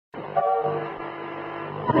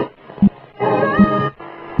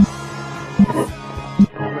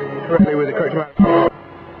Ready with the correct amount.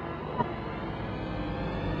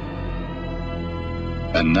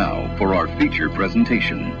 And now for our feature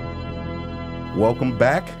presentation. Welcome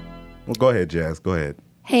back. Well, go ahead, Jazz. Go ahead.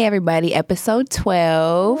 Hey, everybody. Episode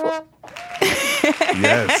 12.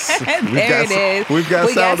 Yes. There it is. We've got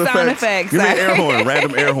We sound got sound effects. effects. Give me an air horn.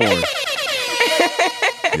 Random air horn.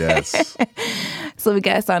 Yes. So we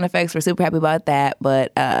got sound effects. We're super happy about that.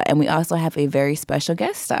 But and we also have a very special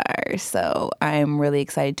guest star. So I'm really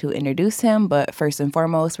excited to introduce him. But first and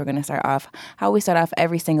foremost, we're going to start off how we start off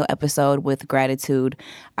every single episode with gratitude.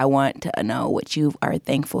 I want to know what you are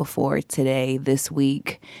thankful for today, this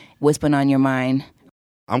week. What's been on your mind?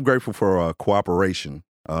 I'm grateful for cooperation.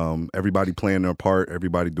 Everybody playing their part,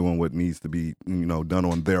 everybody doing what needs to be, done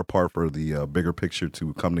on their part for the bigger picture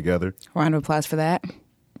to come together. Round of applause for that.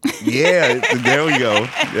 Yeah, there we go.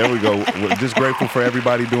 There we go. We're just grateful for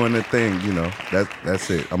everybody doing their thing. That's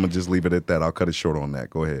it. I'm gonna just leave it at that. I'll cut it short on that.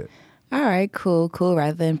 Go ahead. All right, cool.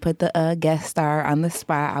 Rather than put the guest star on the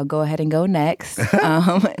spot, I'll go ahead and go next.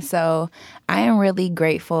 So I am really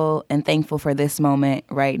grateful and thankful for this moment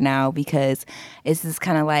right now because it's just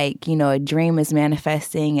kind of like, a dream is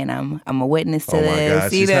manifesting and I'm a witness to this.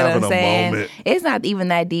 God, she's having a moment. It's not even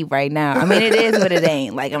that deep right now. I mean, it is, but it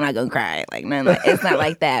ain't. Like, I'm not going to cry. Like, it's not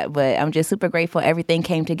like that. But I'm just super grateful. Everything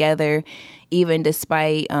came together, even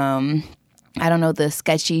despite... the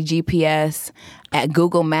sketchy GPS at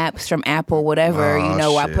Google Maps from Apple, whatever.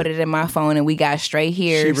 I put it in my phone and we got straight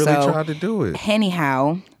here. She really tried to do it.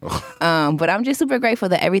 Anyhow, but I'm just super grateful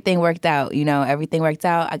that everything worked out. Everything worked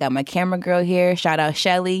out. I got my camera girl here. Shout out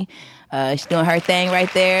Shelly. She's doing her thing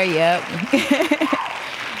right there. Yep.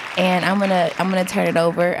 And I'm gonna turn it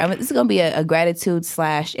over. This is gonna be a gratitude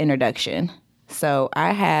 / introduction. So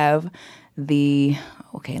I have the.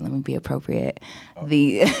 Okay, let me be appropriate.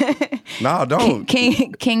 No, don't.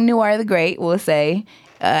 King Noir the Great, we'll say,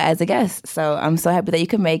 as a guest. So I'm so happy that you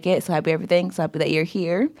could make it. So happy everything. So happy that you're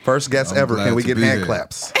here. First guest ever. Can we get hand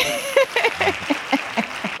claps?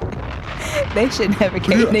 They should never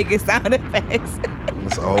give niggas sound effects.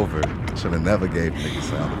 It's over. Should have never gave niggas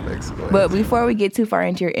sound effects. But before we get too far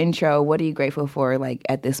into your intro, what are you grateful for,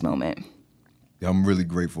 at this moment? Yeah, I'm really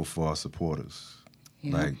grateful for our supporters.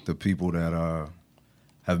 Yeah. Like the people that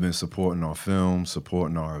have been supporting our films,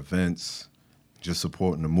 supporting our events, just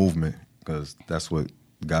supporting the movement, because that's what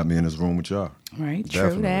got me in this room with y'all. Right,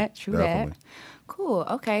 Definitely. True that. Cool,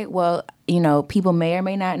 okay. Well, people may or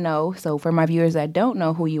may not know, so for my viewers that don't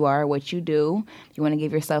know who you are, what you do, you want to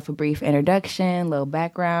give yourself a brief introduction, little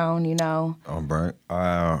background, All right.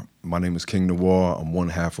 My name is King Noir. I'm one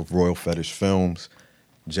half of Royal Fetish Films,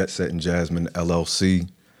 Jet Set and Jasmine LLC.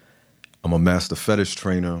 I'm a master fetish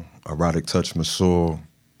trainer, erotic touch masseur.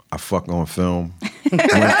 I fuck on film,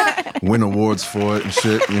 win awards for it and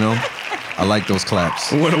shit, I like those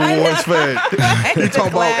claps. Win awards for it. You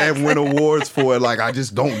talk about and win awards for it. Like, I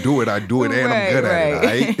just don't do it. I do it and I'm good at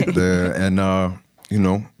it, right?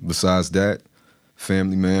 And, besides that,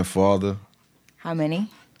 family man, father. How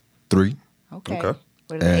many? 3. Okay. What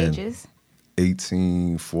are the ages?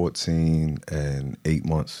 18, 14, and 8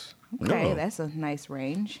 months. Okay, that's a nice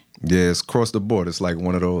range. Yeah, it's across the board. It's like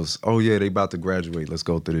one of those, they about to graduate. Let's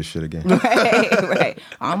go through this shit again. Right.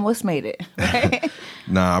 Almost made it. Right?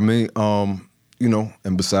 Nah, I mean, and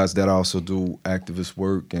besides that, I also do activist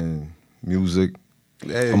work and music.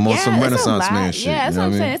 Hey, I'm on some Renaissance man shit. Yeah, that's what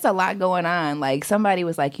I'm saying. It's a lot going on. Like, somebody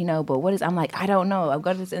was like, but what is, I'm like, I don't know. I've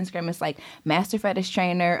got this Instagram. It's like master fetish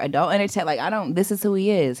trainer, adult entertainer. Like, this is who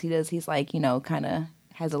he is. He's like, kind of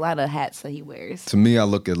has a lot of hats that he wears. To me, I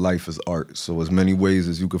look at life as art. So as many ways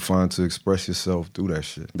as you could find to express yourself, do that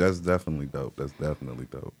shit. That's definitely dope.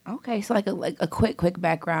 Okay, so like a quick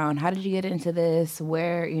background. How did you get into this?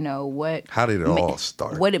 Where, what? How did it all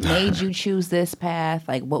start? What it made you choose this path?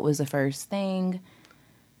 Like, what was the first thing?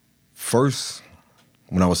 First,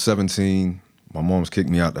 when I was 17, my mom's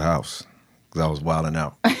kicked me out the house because I was wilding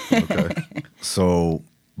out. Okay. So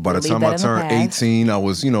by the time I turned 18, I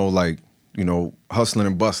was, hustling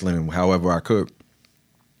and bustling however I could.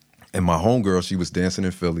 And my homegirl, she was dancing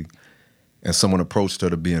in Philly, and someone approached her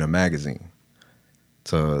to be in a magazine,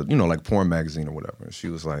 to, like porn magazine or whatever. And she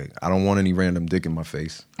was like, I don't want any random dick in my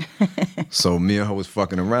face. So me and her was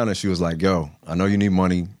fucking around, and she was like, yo, I know you need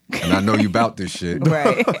money, and I know you about this shit.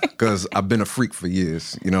 Right. Because I've been a freak for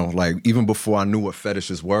years, like even before I knew what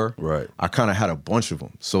fetishes were, right. I kind of had a bunch of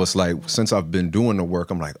them. So it's like, since I've been doing the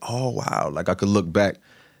work, I'm like, oh, wow. Like I could look back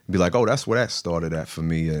be like, oh, that's where that started at for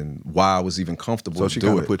me and why I was even comfortable to do it. So she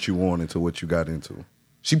kind of put you on into what you got into.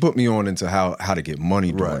 She put me on into how to get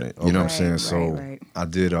money doing it. You know what I'm saying? So I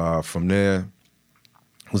did, from there,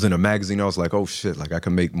 was in a magazine. I was like, oh, shit, like I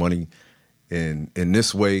can make money in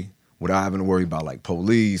this way without having to worry about like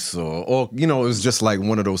police or you know, it was just like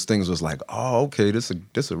one of those things was like, oh, okay, this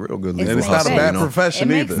a real good legal and it's not a bad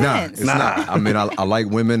profession either. Nah, it's not. I mean, I like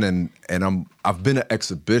women and I've been an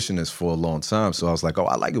exhibitionist for a long time, so I was like, oh,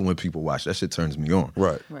 I like it when people watch. That shit turns me on.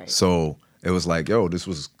 Right. So it was like, yo, this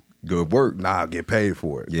was good work. Nah, I'll get paid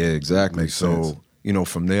for it. Yeah, exactly. Makes so sense. you know,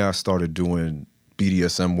 from there I started doing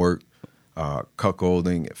BDSM work,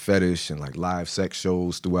 cuckolding, and fetish, and like live sex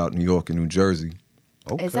shows throughout New York and New Jersey.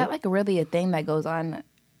 Okay. Is that like really a thing that goes on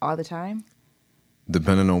all the time?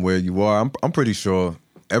 Depending on where you are, I'm pretty sure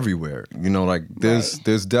everywhere. You know, like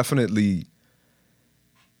there's definitely,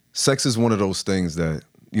 sex is one of those things that,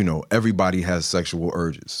 you know, everybody has sexual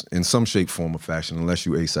urges in some shape, form, or fashion, unless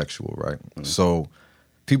you're asexual, right? Mm-hmm. So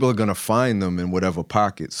people are gonna find them in whatever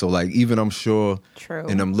pocket. So like even I'm sure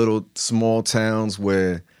in them little small towns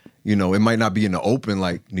where, you know, it might not be in the open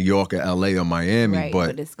like New York or LA or Miami,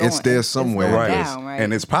 but it's there somewhere. Right.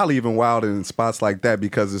 And it's probably even wild in spots like that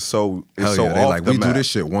because it's so off like the we map. do this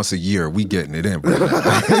shit once a year. We getting it in, bro. You know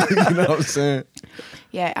what I'm saying?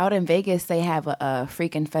 Yeah, out in Vegas they have a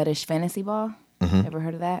freaking fetish fantasy ball. Mm-hmm. Ever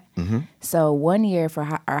heard of that? Mm-hmm. So one year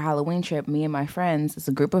for our Halloween trip, me and my friends, it's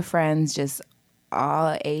a group of friends, just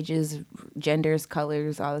all ages, genders,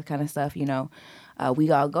 colors, all this kind of stuff, you know.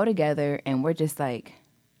 We all go together and we're just like,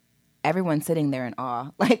 everyone's sitting there in awe.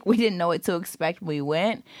 Like, we didn't know what to expect when we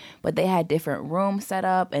went, but they had different rooms set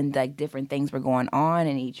up and, like, different things were going on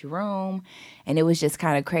in each room. And it was just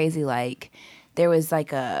kind of crazy. Like, there was, like,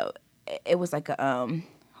 hold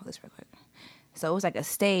this real quick. So it was, like, a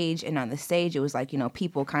stage, and on the stage, it was, like, you know,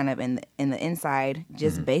 people kind of in the inside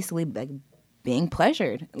just basically, like, being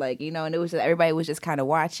pleasured, like, you know, and it was just, everybody was just kind of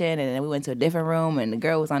watching, and then we went to a different room, and the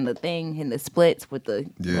girl was on the thing in the splits with the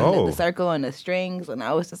circle and the strings, and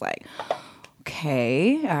I was just like,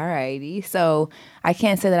 okay, all righty. So I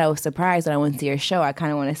can't say that I was surprised when I went to your show. I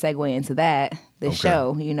kind of want to segue into that,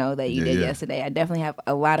 show, you know, that you did yesterday. I definitely have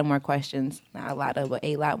a lot more questions, not a lot of, but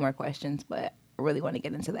a lot more questions, but I really want to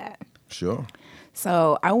get into that. Sure.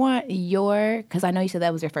 So I want because I know you said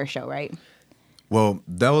that was your first show, right? Well,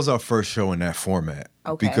 that was our first show in that format.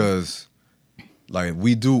 Okay. Because, like,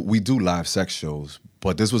 we do live sex shows,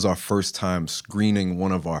 but this was our first time screening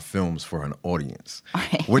one of our films for an audience,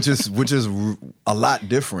 which is a lot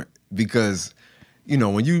different because, you know,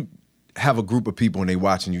 when you have a group of people and they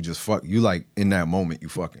watching you just fuck, you like in that moment you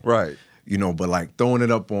fucking. Right. You know, but like throwing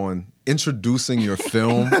it up on introducing your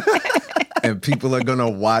film and people are gonna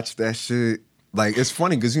watch that shit. Like, it's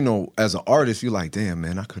funny because, you know, as an artist, you're like, damn,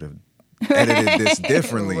 man, I could have edited this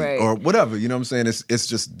differently or whatever, you know what I'm saying? It's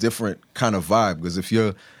just different kind of vibe because if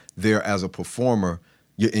you're there as a performer,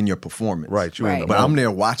 you're in your performance. Right. But I'm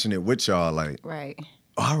there watching it with y'all like, right.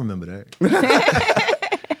 Oh, I remember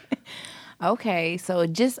that. Okay, so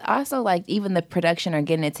just also like even the production or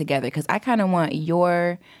getting it together, because I kind of want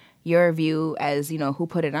your view as, you know, who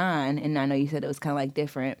put it on, and I know you said it was kind of like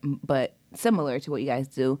different, but similar to what you guys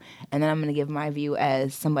do, and then I'm going to give my view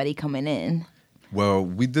as somebody coming in. Well,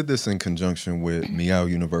 we did this in conjunction with Meow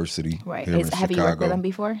University. Right. Here in Have Chicago. you worked with them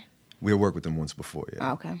before? We had worked with them once before, yeah.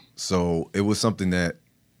 Oh, okay. So it was something that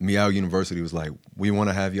Meow University was like, we want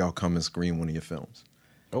to have y'all come and screen one of your films.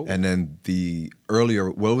 Oh. And then it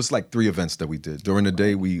was like 3 events that we did. During the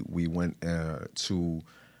day, we went to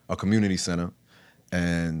a community center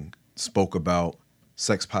and spoke about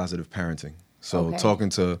sex-positive parenting. So talking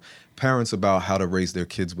to parents about how to raise their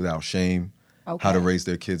kids without shame, how to raise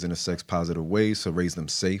their kids in a sex-positive way, so raise them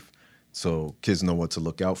safe, so kids know what to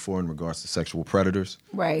look out for in regards to sexual predators.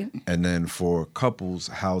 Right. And then for couples,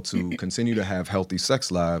 how to continue to have healthy sex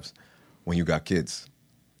lives when you got kids.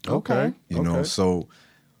 Okay. You know, so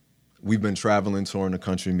we've been traveling, touring the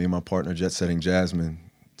country, me and my partner, Jet Setting Jasmine,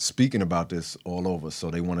 speaking about this all over. So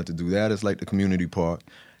they wanted to do that as like the community part.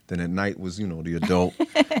 Then at night was, you know, the adult.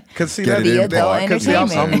 Because see,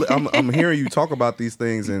 I'm hearing you talk about these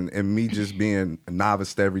things, and me just being a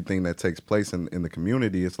novice to everything that takes place in the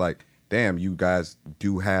community. It's like, damn, you guys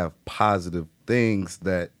do have positive things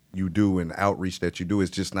that you do and outreach that you do.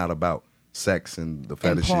 It's just not about sex and the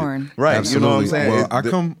fetish and porn. Right. Absolutely. You know what I'm saying? Well,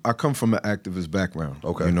 I come from an activist background.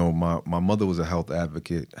 Okay. You know, my mother was a health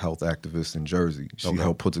advocate, health activist in Jersey. She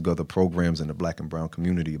helped put together programs in the Black and brown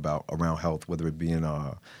community around health, whether it be in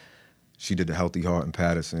she did the Healthy Heart in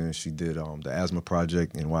Patterson. She did the Asthma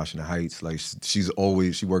Project in Washington Heights. Like she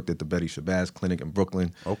worked at the Betty Shabazz Clinic in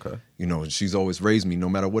Brooklyn. Okay. You know, she's always raised me, no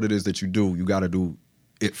matter what it is that you do, you got to do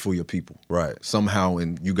it for your people. Right. Somehow,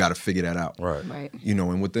 and you got to figure that out. Right. You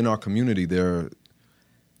know, and within our community,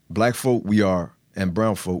 Black folk, and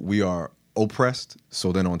brown folk, we are oppressed.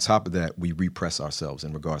 So then on top of that, we repress ourselves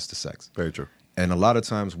in regards to sex. Very true. And a lot of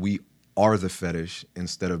times we are the fetish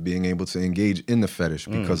instead of being able to engage in the fetish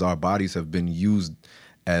because our bodies have been used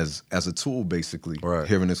as a tool basically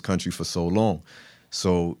here in this country for so long.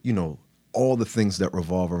 So, you know, all the things that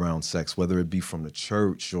revolve around sex, whether it be from the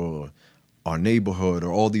church or our neighborhood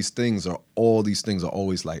or all these things are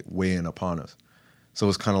always like weighing upon us. So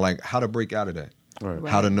it's kind of like how to break out of that,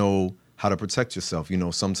 how to know how to protect yourself. You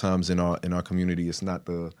know, sometimes in our community, it's not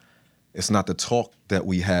the talk that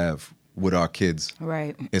we have with our kids.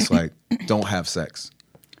 Right. It's like, don't have sex.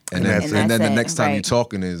 And then the next time you're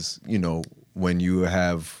talking is, you know, when you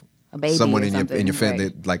have someone in your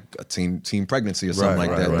family, like a teen pregnancy or something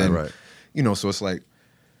like that. Then, you know, so it's like,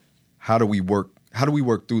 how do we work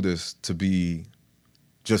through this to be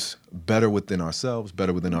just better within ourselves,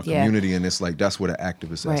 better within our community? And it's like, that's where the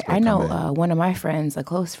activist aspect I know one of my friends, a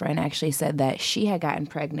close friend, actually said that she had gotten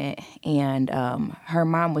pregnant and her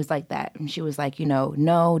mom was like that. And she was like, you know,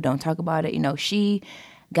 no, don't talk about it. You know, she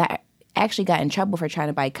actually got in trouble for trying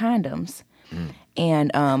to buy condoms.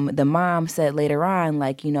 And the mom said later on,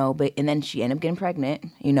 like, you know, and then she ended up getting pregnant,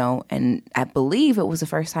 you know, and I believe it was the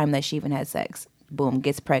first time that she even had sex. Boom,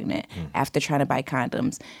 gets pregnant after trying to buy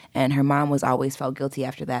condoms. And her mom was always felt guilty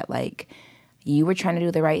after that. Like, you were trying to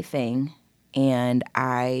do the right thing, and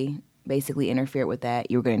I basically interfered with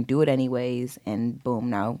that. You were going to do it anyways, and boom,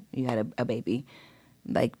 now you had a baby.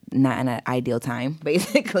 Like, not in an ideal time,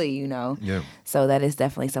 basically, you know. Yeah. So that is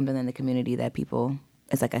definitely something in the community that people,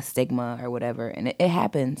 it's like a stigma or whatever, and it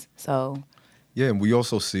happens, so. Yeah, and we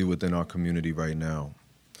also see within our community right now,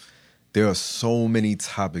 there are so many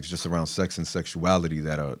topics just around sex and sexuality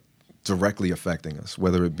that are directly affecting us,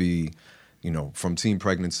 whether it be, you know, from teen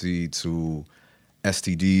pregnancy to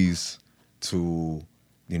STDs to,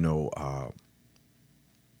 you know,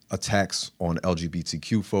 attacks on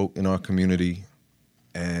LGBTQ folk in our community.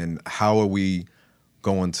 And how are we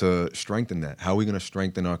going to strengthen that? How are we going to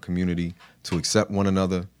strengthen our community to accept one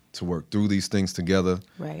another, to work through these things together,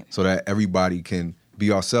 so that everybody can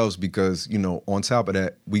be ourselves? Because, you know, on top of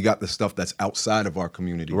that, we got the stuff that's outside of our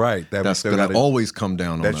community, that's going to always come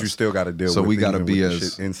down on us. That you still got to deal with. So we got to be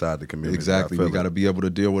as inside the community. Exactly, we got to be able to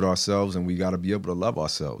deal with ourselves, and we got to be able to love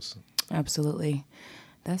ourselves. Absolutely,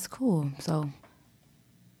 that's cool. So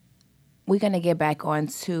we're gonna get back on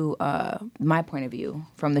to my point of view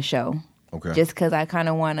from the show. Okay. Just because I kind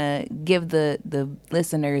of want to give the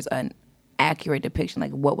listeners an accurate depiction,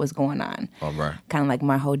 like what was going on. All right. Kind of like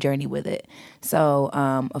my whole journey with it. So,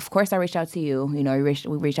 of course, I reached out to you. You know, we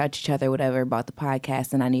reached out to each other, whatever, about the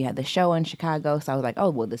podcast, and I knew you had the show in Chicago, so I was like, oh,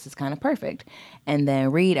 well, this is kind of perfect. And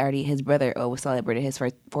then Reed his brother, celebrated his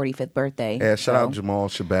 45th birthday. Yeah, shout out Jamal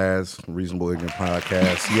Shabazz, Reasonable Ignorant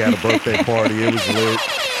Podcast. He had a birthday party. It was lit.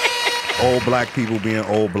 Old black people being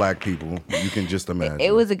old black people. You can just imagine.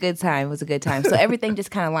 It was a good time. So everything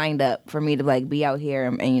just kind of lined up for me to like be out here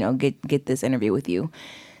and you know, get this interview with you.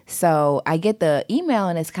 So I get the email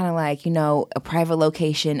and it's kind of like, you know, a private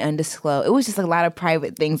location, undisclosed. It was just a lot of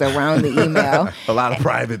private things around the email. A lot of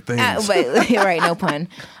private things. Right, no pun.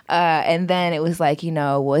 And then it was like, you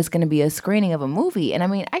know, well, it's going to be a screening of a movie. And I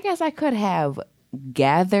mean, I guess I could have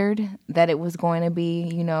gathered that it was going to be,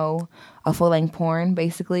 you know, a full-length porn,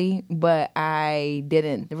 basically, but I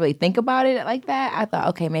didn't really think about it like that. I thought,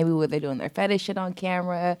 okay, maybe they're doing their fetish shit on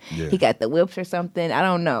camera. Yeah. He got the whips or something. I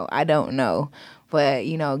don't know. But,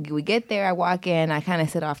 you know, we get there, I walk in, I kind of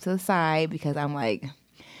sit off to the side because I'm like,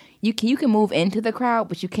 you can move into the crowd,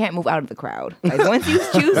 but you can't move out of the crowd. Like, once you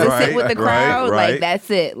choose to sit with the crowd, like,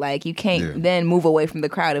 that's it. Like, you can't then move away from the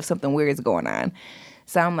crowd if something weird is going on.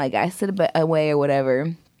 So I'm like, I sit a bit away or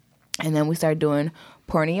whatever. And then we started doing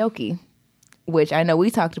pornioke, which I know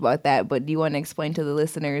we talked about that, but do you want to explain to the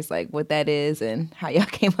listeners like what that is and how y'all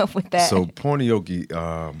came up with that? So pornioke,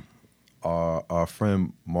 our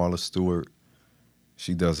friend Marla Stewart,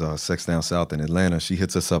 she does Sex Down South in Atlanta. She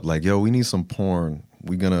hits us up like, yo, we need some porn.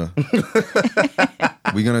 We're gonna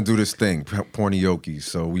do this thing, pornioke.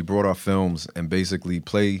 So we brought our films and basically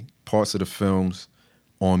play parts of the films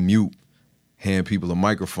on mute, hand people a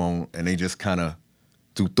microphone, and they just kind of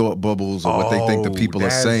do thought bubbles or what they think the people are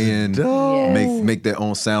saying, make their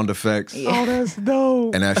own sound effects. Oh, that's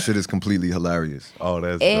dope. And that shit is completely hilarious. Oh,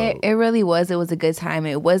 that's dope. It really was. It was a good time.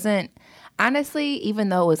 It wasn't, honestly, even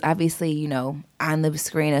though it was obviously, you know, on the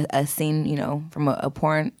screen, a scene, you know, from a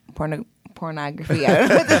pornography. I don't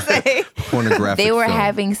know what to say. Pornographic. They were film.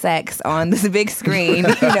 having sex on this big screen.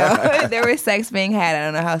 There was sex being had. I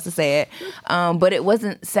don't know how else to say it, but it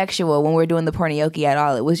wasn't sexual when we were doing the pornioke at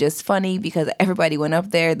all. It was just funny because everybody went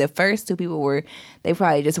up there. The first two people they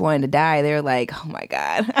probably just wanted to die. They were like, "Oh my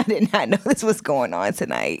god, I did not know this was going on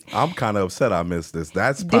tonight." I'm kind of upset I missed this.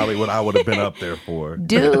 That's probably what I would have been up there for.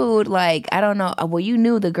 Dude, like, I don't know. Well, you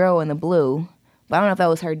knew the girl in the blue. But I don't know if that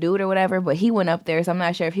was her dude or whatever, but he went up there, so I'm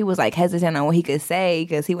not sure if he was like hesitant on what he could say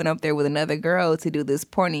because he went up there with another girl to do this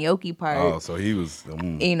pornioke part. Oh, so he was, Oh,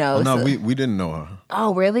 no, we didn't know her.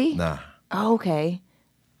 Oh, really? Nah. Oh, okay.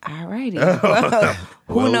 All righty. Well,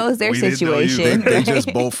 who knows their situation? They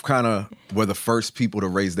just both kind of were the first people to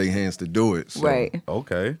raise their hands to do it. So.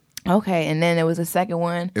 Okay. Okay, and then there was a second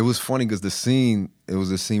one. It was funny because it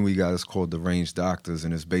was a scene we got. It's called The Range Doctors,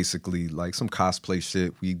 and it's basically like some cosplay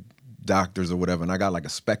shit. We doctors or whatever, and I got like a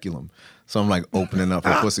speculum. So I'm like opening up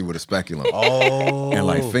her pussy with a speculum. Oh. And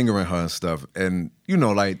like fingering her and stuff. And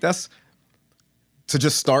like that's to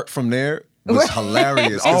just start from there was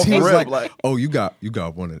hilarious. Cause he was like, "Oh, you got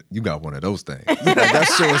one of those things." Like,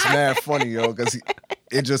 that shit was mad funny, yo, because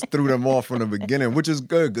it just threw them off from the beginning, which is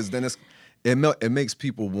good because then it makes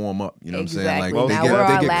people warm up. You know what I'm saying? Like now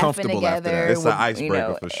they get comfortable together. after that. It's an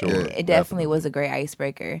icebreker for sure. It definitely was a great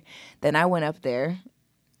icebreaker. Then I went up there.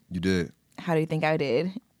 You did. How do you think I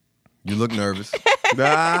did? You look nervous.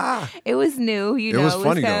 It was new, It was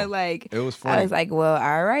funny kind though. of like It was funny. I was like, well,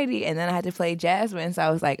 alrighty, and then I had to play Jasmine, so I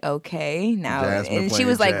was like, okay, now, Jasmine and she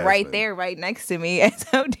was like Jasmine. right there, right next to me as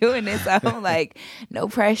I'm doing this. So I'm like, no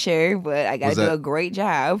pressure, but I got to do a great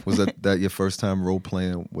job. Was that your first time role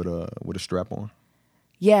playing with a strap on?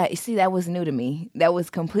 Yeah, you see, that was new to me. That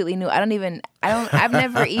was completely new. I've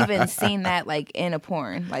never even seen that like in a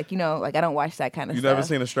porn. Like, like I don't watch that kind of stuff. You never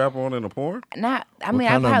seen a strap on in a porn? I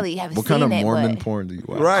probably have seen it. What kind of Mormon porn do you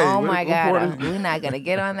watch? Right. Oh my God, we're not gonna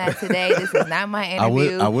get on that today. This is not my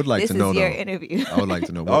interview. I would like to know. This is your though. interview. I would like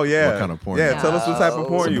to know. What kind of porn? Yeah, you watch. tell us what type of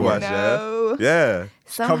porn you watch, No. Jazz.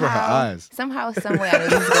 Yeah. Cover her eyes. Somehow, someway, I knew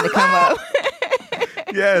this was gonna come up.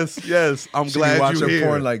 Yes. I'm glad you're here.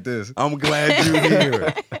 Porn like this. I'm glad you're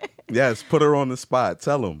here. Yes, put her on the spot.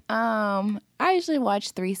 Tell them. I usually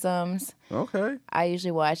watch threesomes. Okay. I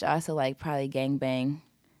usually watch also like probably gangbang.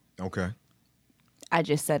 Okay. I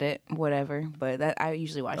just said it, whatever. But that I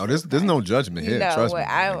usually watch. Oh, there's no judgment here. No, Trust me.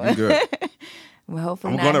 you good. Well,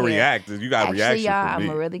 hopefully I'm not gonna here. react. You got a reaction y'all, from me.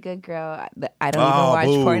 I'm a really good girl. I don't even watch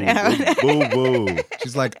porn now. Boo.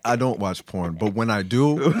 She's like, I don't watch porn, but when I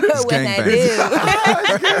do, it's When I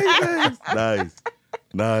gangbang.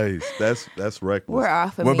 Nice. That's reckless. We're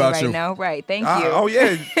off of What me about right you? now. Right. Thank you. Oh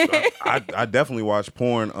yeah. I definitely watch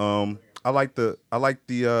porn. I like the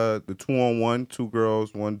 2-on-1, 2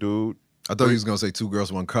 girls, 1 dude. I thought he was gonna say 2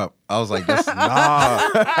 girls, 1 cup. I was like, that's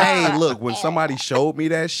Nah. Hey, look, when somebody showed me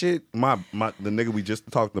that shit, the nigga we just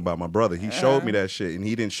talked about, my brother, he showed me that shit, and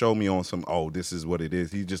he didn't show me on some, this is what it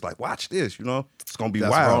is. He's just like, watch this, it's gonna be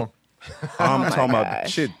That's wild. wrong. I'm talking about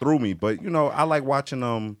shit through me, but I like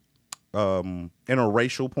watching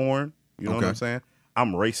interracial porn. You know what I'm saying?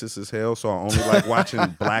 I'm racist as hell, so I only like watching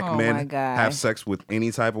black men have sex with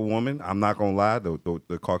any type of woman. I'm not gonna lie,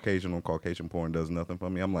 the Caucasian on Caucasian porn does nothing for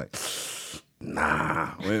me. I'm like,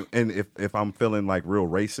 nah. And if I'm feeling like real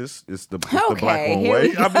racist, it's the black one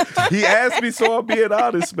way. He asked me, so I'm being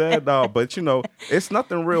honest, man. No, but it's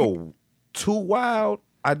nothing real too wild.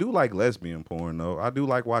 I do like lesbian porn though. I do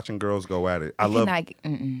like watching girls go at it. I love it.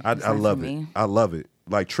 I love it.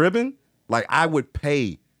 Like tribbing, like I would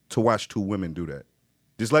pay to watch 2 women do that.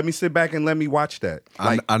 Just let me sit back and let me watch that.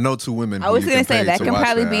 Like, I know 2 women. I was going to say that can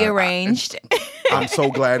probably be arranged. I'm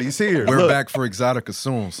so glad he's here. We're back for Exotica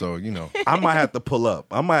soon, so I might have to pull up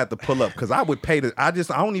because I would pay to. I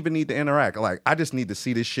don't even need to interact. Like I just need to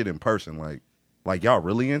see this shit in person. Like y'all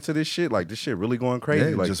really into this shit? Like this shit really going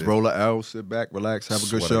crazy? Yeah, like just this? roll it out, sit back, relax, have a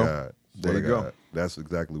good show. There you go. That's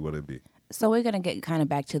exactly what it'd be. So we're gonna get kind of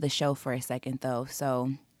back to the show for a second though.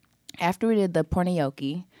 So after we did the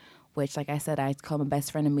pornioke, which, like I said, I called my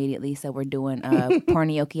best friend immediately. So we're doing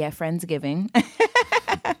pornioke at Friendsgiving.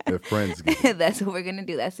 At Friendsgiving. That's what we're going to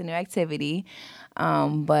do. That's a new activity.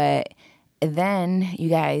 But then you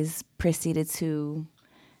guys proceeded to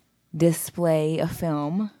display a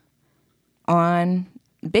film on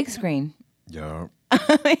big screen. Yeah.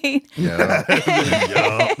 Yeah.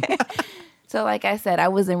 So like I said, I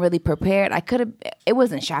wasn't really prepared. It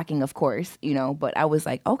wasn't shocking, of course, but I was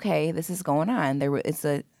like, okay, this is going on.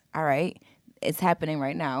 All right, it's happening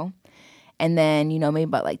right now. And then, maybe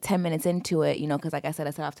about like 10 minutes into it, because like I said, I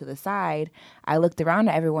sat off to the side. I looked around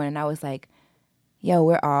at everyone and I was like, yo,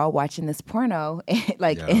 we're all watching this porno,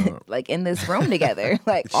 in this room together,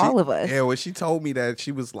 all of us. Yeah, when she told me that,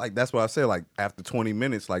 she was like, that's what I said. Like after 20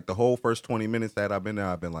 minutes, like the whole first 20 minutes that I've been there,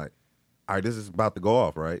 I've been like, all right, this is about to go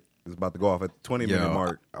off, right? It's about to go off at the 20-minute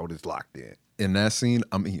mark. I was just locked in. In that scene,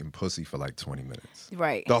 I'm eating pussy for like 20 minutes.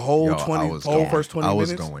 Right. The whole first 20 minutes. I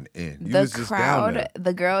was going in. The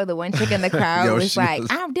crowd, the one chick in the crowd was like,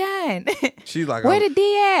 I'm done. She's like, where the D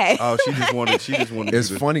at? Oh, she just wanted.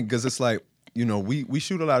 It's funny because it's like, you know, we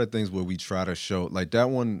shoot a lot of things where we try to show like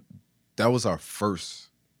that one. That was our first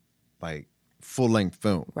like full length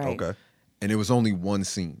film. Right. Okay. And it was only one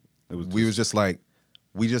scene. We was just like,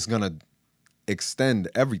 we just gonna extend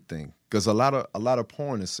everything. Because a lot of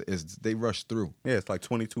porn is they rush through. Yeah, it's like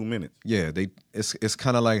 22 minutes. Yeah, it's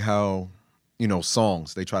kind of like how, you know,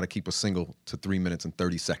 songs, they try to keep a single to 3 minutes and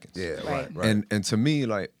 30 seconds. Yeah, right. And to me,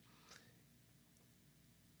 like,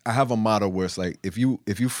 I have a motto where it's like, if you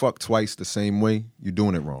fuck twice the same way, you're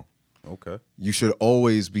doing it wrong. Okay. You should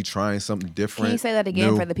always be trying something different. Can you say that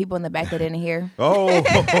again for the people in the back that didn't hear? Oh.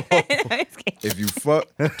 If you fuck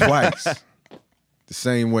twice the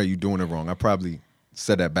same way, you're doing it wrong. I probably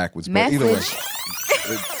said that backwards, but either way.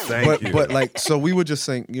 Thank you. But like, so we were just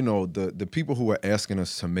saying, you know, the people who were asking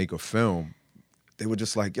us to make a film, they were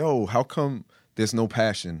just like, yo, how come there's no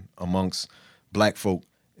passion amongst black folk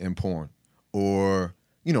in porn? Or,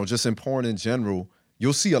 you know, just in porn in general,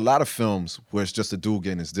 you'll see a lot of films where it's just a dude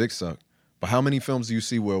getting his dick sucked. But how many films do you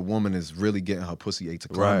see where a woman is really getting her pussy ate to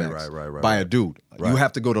climax by a dude? Right. You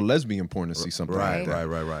have to go to lesbian porn to see something like that.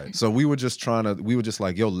 Right. So we were just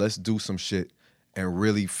like, yo, let's do some shit and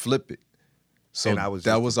really flip it. So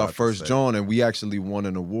that was our first John, and we actually won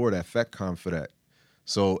an award at FetCon for that.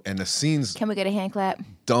 So, and the scenes... Can we get a hand clap?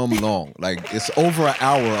 Dumb long. Like, it's over an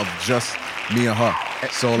hour of just me and her.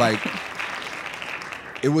 So, like,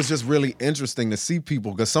 it was just really interesting to see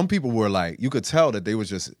people, because some people were like, you could tell that they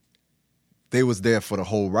was there for the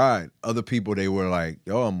whole ride. Other people, they were like,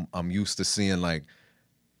 yo, I'm used to seeing, like,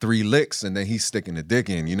 3 licks and then he's sticking the dick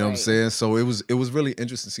in, you know what I'm saying? So it was really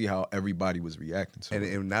interesting to see how everybody was reacting to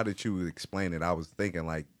it. And now that you explain it, I was thinking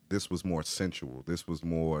like this was more sensual. This was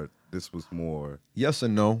more Yes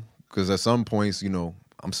and no, because at some points, you know,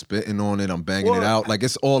 I'm spitting on it, I'm banging it out. Like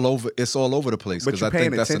it's all over the place. But you're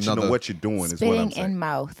paying attention to what you're doing is what I'm saying. Spitting in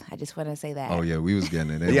mouth. I just want to say that. Oh yeah, we was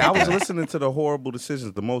getting it in. Yeah, I was listening to the Horrible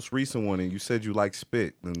Decisions, the most recent one, and you said you like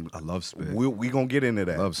spit. And I love spit. We gonna get into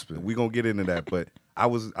that. Love spit. We gonna get into that. But I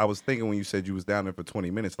was thinking when you said you was down there for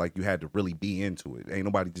 20 minutes, like you had to really be into it. Ain't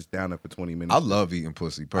nobody just down there for 20 minutes. I love eating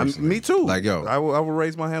pussy personally. Me too. Like yo, I will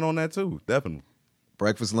raise my hand on that too. Definitely.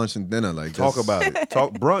 Breakfast, lunch, and dinner. Like talk about it.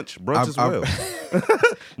 Talk brunch as well.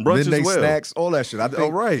 Brunch midday as well. Snacks, all that shit.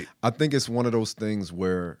 I think it's one of those things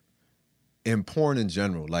where, in porn in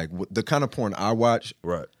general, like the kind of porn I watch,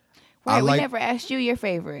 right? Wait, we never asked you your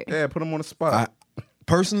favorite. Yeah, put them on the spot.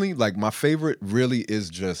 Personally, like my favorite really is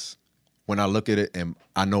just when I look at it and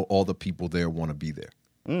I know all the people there want to be there.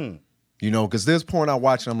 You know, because there's porn I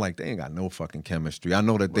watch and I'm like, they ain't got no fucking chemistry. I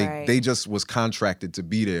know that they just was contracted to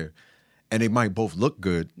be there. And they might both look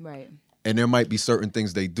good, right? And there might be certain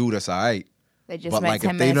things they do that's all right. They just met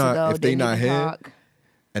 10 minutes ago. If they not here,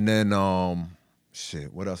 and then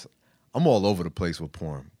shit, what else? I'm all over the place with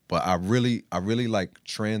porn, but I really like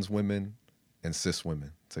trans women and cis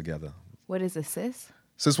women together. What is a cis?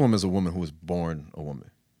 Cis woman is a woman who was born a woman.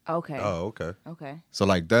 Okay. Oh, okay. Okay. So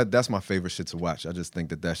like that's my favorite shit to watch. I just think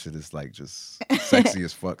that shit is like just sexy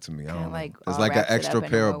as fuck to me. I don't know. Like it's like an extra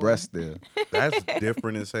pair of breasts there. That's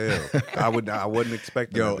different as hell. I wouldn't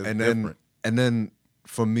expect that. And then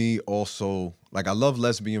for me also, like I love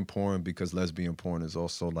lesbian porn because lesbian porn is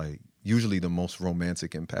also like usually the most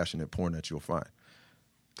romantic and passionate porn that you'll find.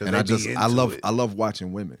 And I love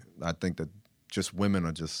watching women. I think that just women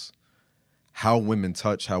are just how women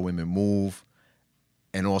touch, how women move.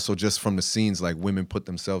 And also just from the scenes, like women put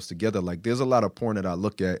themselves together. Like there's a lot of porn that I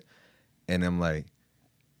look at and I'm like,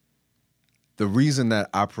 the reason that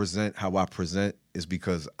I present how I present is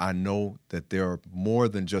because I know that there are more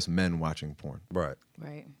than just men watching porn. Right.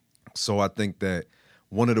 Right. So I think that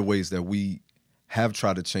one of the ways that we have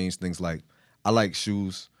tried to change things, like I like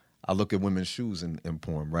shoes. I look at women's shoes in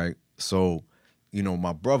porn, right? So, you know,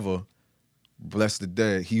 my brother, bless the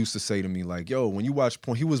dead, he used to say to me like, yo, when you watch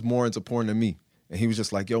porn, he was more into porn than me. And he was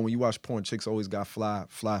just like, yo, when you watch porn, chicks always got fly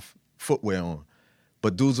footwear on.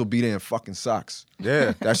 But dudes will be there in fucking socks.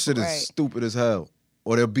 Yeah. That shit is stupid as hell.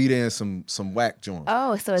 Or they'll be there in some whack joints.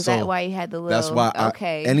 Oh, so is that why you had the little... That's why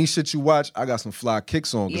any shit you watch, I got some fly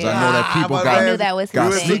kicks on. Because I know that people I knew that was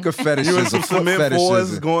got sneaker fetishes. You and some cement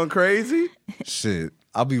boys going crazy? Shit.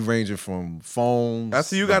 I'll be ranging from phones. I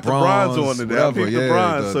see you got the bronze on today. I picked the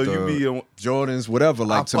bronze, so you be on Jordans, whatever.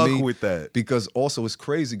 Like to me, with that because also it's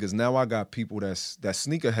crazy because now I got people that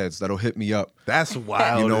sneakerheads that'll hit me up. That's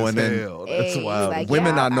wild, and hell. That's wild. Like,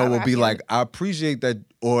 women I know will be like, I appreciate that.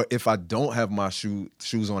 Or if I don't have my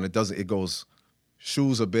shoes on, it goes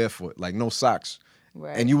shoes or barefoot, like no socks.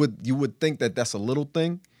 Right. And you would think that that's a little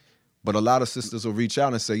thing. But a lot of sisters will reach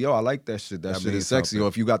out and say, "Yo, I like that shit. That shit is sexy." Or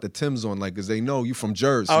if you got the Timbs on, like, cause they know you from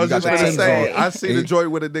Jersey. I was just going to say, I see the joint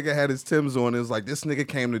where the nigga had his Timbs on. It was like, this nigga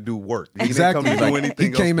came to do work. Exactly. He didn't come to do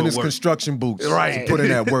anything he came in his work. construction boots right. to put in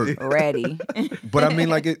that work. Ready. But I mean,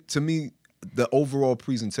 like, to me, the overall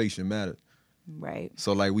presentation mattered. Right.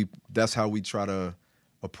 So, like, that's how we try to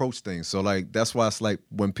approach things. So, like, that's why it's like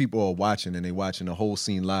when people are watching and they watching the whole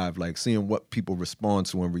scene live, like, seeing what people respond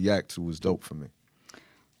to and react to is dope for me.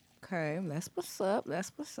 Okay, that's what's up.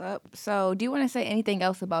 That's what's up. So, do you want to say anything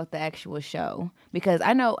else about the actual show? Because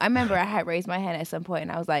I remember I had raised my hand at some point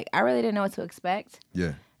and I was like, I really didn't know what to expect.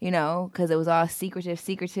 Yeah. You know, because it was all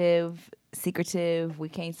secretive. We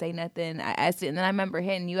can't say nothing. I asked it, and then I remember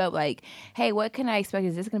hitting you up like, hey, what can I expect?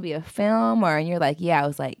 Is this going to be a film? And you're like, yeah. I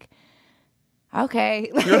was like, okay.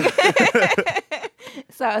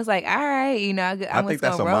 So I was like, all right, you know, I think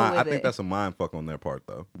that's a mind fuck on their part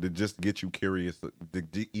though, to just get you curious,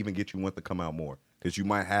 to even get you want to come out more, because you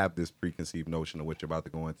might have this preconceived notion of what you're about to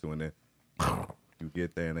go into, and then you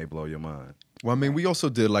get there and they blow your mind. Well, I mean, we also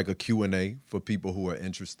did like a Q&A for people who are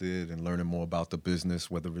interested in learning more about the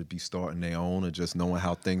business, whether it be starting their own or just knowing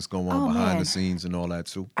how things go on behind the scenes and all that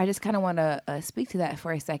too. I just kind of want to speak to that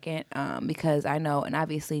for a second because I know, and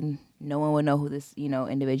obviously no one would know who this,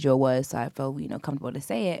 individual was, so I feel, comfortable to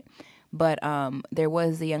say it. But there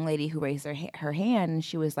was a young lady who raised her hand, and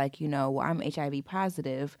she was like, well, I'm HIV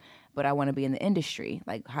positive, but I want to be in the industry.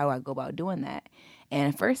 Like, how do I go about doing that?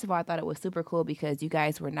 And first of all, I thought it was super cool because you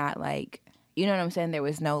guys were not like, you know what I'm saying? There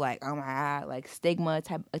was no like, oh my God, like stigma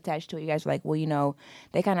attached to it. You guys were like, well,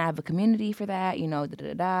 they kind of have a community for that,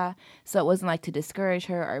 da-da-da-da. So it wasn't like to discourage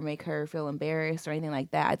her or make her feel embarrassed or anything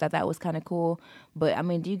like that. I thought that was kind of cool. But I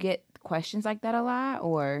mean, do you get questions like that a lot?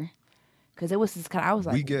 Or, because it was just kind of, I was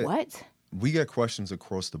like, what? We get questions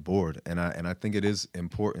across the board. And I think it is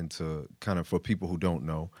important to kind of, for people who don't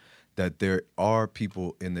know, that there are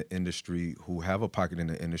people in the industry who have a pocket in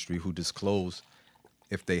the industry who disclose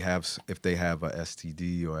if they have a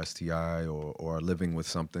STD or STI or are living with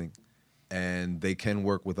something, and they can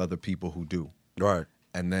work with other people who do. Right.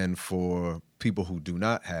 And then for people who do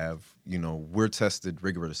not have, we're tested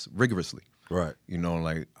rigorously. Right.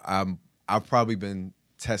 Like I've probably been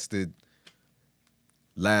tested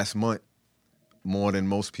last month more than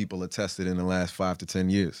most people are tested in the last 5 to 10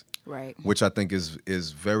 years. Right. Which I think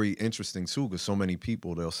is very interesting too, because so many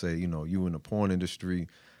people, they'll say, you in the porn industry,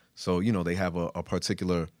 so, they have a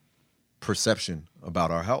particular perception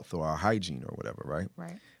about our health or our hygiene or whatever, right?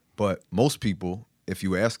 Right. But most people, if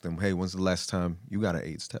you ask them, hey, when's the last time you got an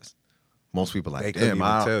AIDS test? Most people are like, damn,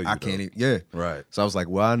 I can't even. Yeah. Right. So I was like,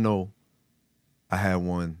 well, I know I had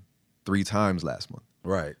one 3 times last month.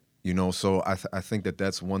 Right. So I think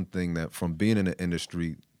that's one thing that from being in the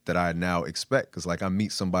industry that I now expect, because like I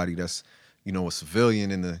meet somebody that's, a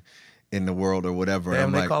civilian in the world or whatever.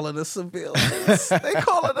 Damn, they calling us civilians. They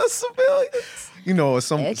calling us civilians. Or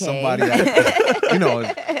somebody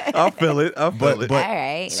that, I feel it. But all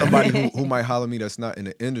right. Somebody who might holler me that's not in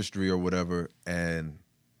the industry or whatever, and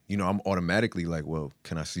I'm automatically like, well,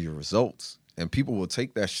 can I see your results? And people will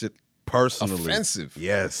take that shit personally offensive.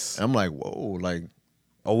 Yes. And I'm like, whoa, like,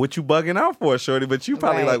 oh, what you bugging out for, shorty? But you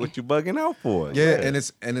probably like what you bugging out for. Yeah, and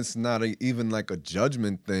it's not even like a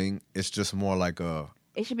judgment thing. It's just more like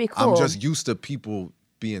it should be cool. I'm just used to people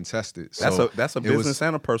being tested. So that's a business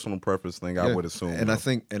and a personal preference thing, I would assume. And I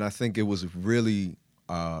think it was really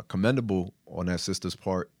commendable on that sister's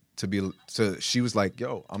part she was like,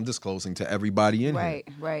 yo, I'm disclosing to everybody in here.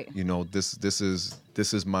 Right. This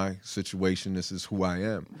is my situation. This is who I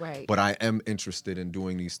am. Right. But I am interested in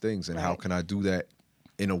doing these things, and how can I do that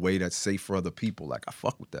in a way that's safe for other people? Like, I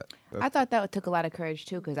fuck with that. I thought that took a lot of courage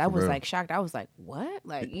too, because I was like shocked. I was like, what?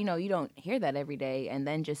 Like, you don't hear that every day. And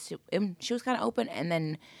then just she was kind of open. And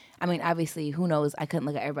then, I mean, obviously, who knows? I couldn't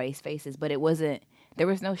look at everybody's faces, but there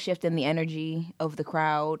was no shift in the energy of the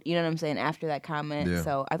crowd. You know what I'm saying? After that comment. Yeah.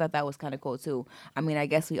 So I thought that was kind of cool too. I mean, I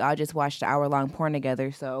guess we all just watched an hour-long porn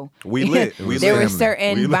together. So we lit. There were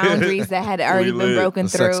certain boundaries that had already been broken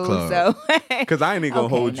through. So because I ain't even gonna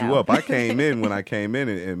hold you up. I came in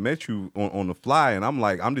and met you on the fly, and I'm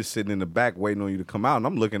like, I'm just sitting in the back waiting on you to come out, and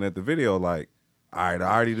I'm looking at the video like, All right,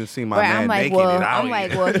 I already done seen my man I'm like, naked. well, I'm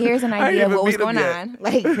like, well, here's an idea of what was going on.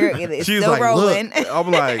 Like, it's She's still like, rolling. Look.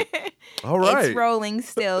 I'm like, all right. It's rolling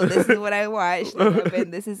still. This is what I watched.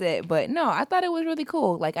 And this is it. But no, I thought it was really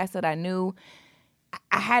cool. Like I said, I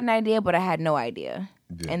had an idea, but I had no idea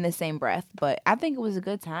in the same breath. But I think it was a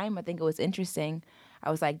good time. I think it was interesting.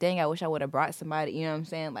 I was like, dang, I wish I would have brought somebody, you know what I'm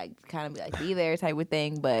saying? Like, kind of be there type of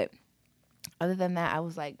thing. But other than that, I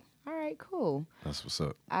was like, all right, cool. That's what's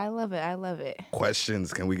up. I love it.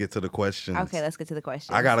 Questions. Can we get to the questions? Okay, let's get to the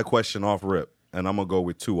questions. I got a question off rip, and I'm going to go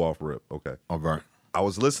with 2 off rip. Okay. All right. I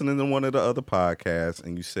was listening to one of the other podcasts,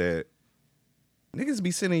 and you said, niggas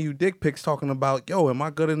be sending you dick pics talking about, yo, am I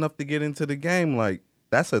good enough to get into the game? Like,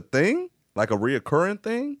 that's a thing? Like a reoccurring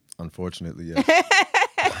thing? Unfortunately, yes.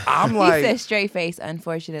 I'm like, he said straight face,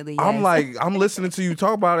 unfortunately, yes. I'm like, I'm listening to you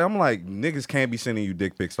talk about it. I'm like, niggas can't be sending you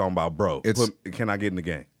dick pics talking about, bro, can I get in the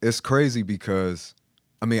game? It's crazy because,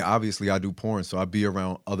 I mean, obviously I do porn, so I be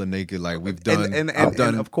around other naked, like we've done, I've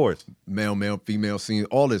done, of course, male, female scenes,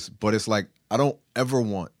 all this, but it's like, I don't ever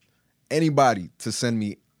want anybody to send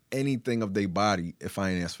me anything of their body if I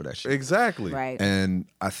ain't asked for that shit. Exactly. Right. And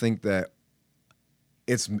I think that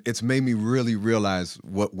it's made me really realize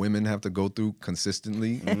what women have to go through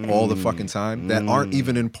consistently all the fucking time that aren't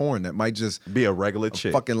even in porn, that might just be a regular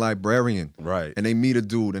chick, fucking librarian. Right. And they meet a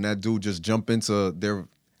dude and that dude just jump into their,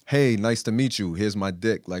 hey, nice to meet you. Here's my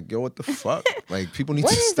dick. Like, yo, what the fuck? Like, people need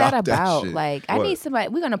to stop that shit. What is that about? Like, I need somebody.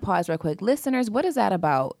 We're gonna pause real quick, listeners. What is that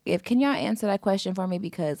about? Can y'all answer that question for me?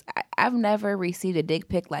 Because I've never received a dick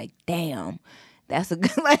pic. Like, damn, that's a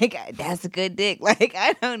good. Like, that's a good dick. Like,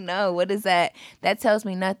 I don't know. What is that? That tells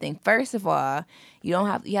me nothing. First of all, you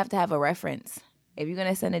have to have a reference. If you're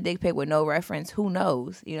gonna send a dick pic with no reference, who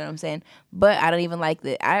knows? You know what I'm saying? But I don't even like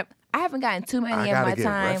that. I haven't gotten too many in my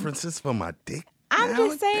time. References for my dick. I'm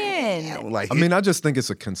just saying. Damn, like, I mean, I just think it's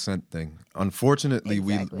a consent thing. Unfortunately,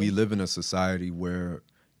 Exactly. we live in a society where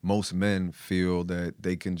most men feel that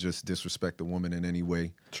they can just disrespect a woman in any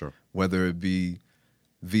way. Sure. Whether it be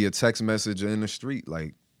via text message or in the street.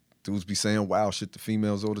 Like, dudes be saying wild shit to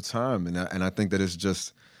females all the time. And I think that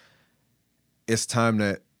it's time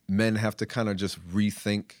that men have to kind of just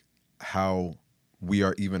rethink how we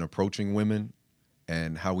are even approaching women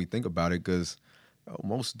and how we think about it, because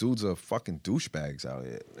most dudes are fucking douchebags out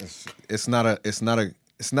here. It's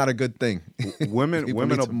not a good thing. Women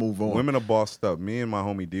need to move on. Women are bossed up. Me and my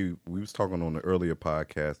homie D, we was talking on the earlier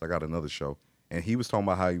podcast. I got another show, and he was talking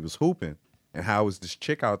about how he was hooping and how it was this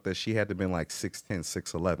chick out there. She had to been like 6'10",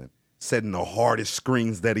 6'11", setting the hardest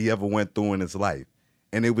screens that he ever went through in his life,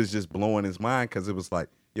 and it was just blowing his mind because it was like,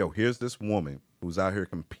 yo, here's this woman who's out here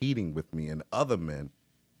competing with me and other men,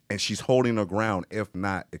 and she's holding her ground, if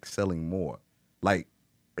not excelling more. Like,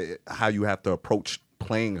 how you have to approach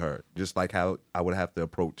playing her, just like how I would have to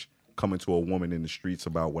approach coming to a woman in the streets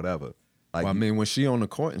about whatever. Like, well, I mean, when she on the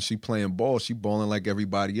court and she playing ball, she balling like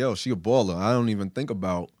everybody else. She a baller. I don't even think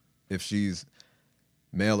about if she's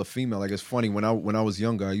male or female. Like, it's funny, when I was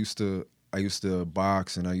younger, I used to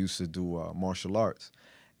box and I used to do martial arts.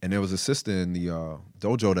 And there was a sister in the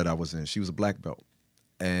dojo that I was in. She was a black belt.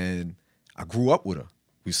 And I grew up with her.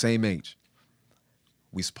 We same age.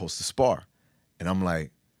 We supposed to spar. And I'm like,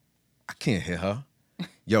 I can't hit her.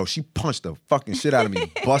 Yo, she punched the fucking shit out of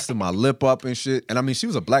me, busted my lip up and shit. And I mean, she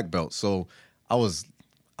was a black belt. So I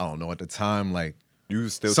don't know, at the time, like, you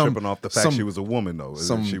was still tripping off the fact she was a woman, though.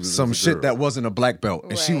 Some a shit girl. that wasn't a black belt.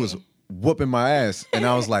 And she was whooping my ass. And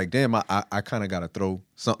I was like, damn, I kind of got to throw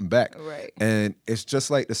something back. Right. And it's just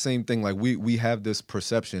like the same thing. Like, we have this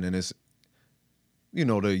perception, and it's, you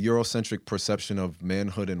know, the Eurocentric perception of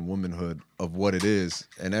manhood and womanhood of what it is.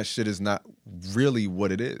 And that shit is not really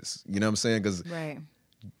what it is. You know what I'm saying? Because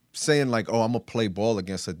saying like, oh, I'm going to play ball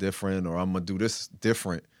against her different, or I'm going to do this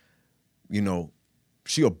different, you know,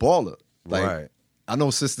 she a baller. Like, I know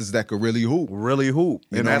sisters that could really hoop.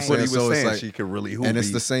 And that's what he was saying. Like, she could really hoop. And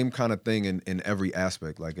it's the same kind of thing in every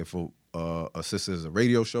aspect. Like, if a sister is a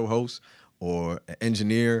radio show host or an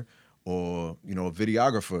engineer or, you know, a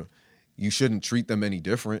videographer, you shouldn't treat them any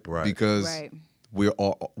different, because we're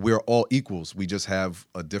all equals. We just have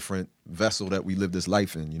a different vessel that we live this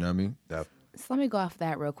life in. You know what I mean? So let me go off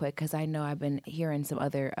that real quick, because I know I've been hearing some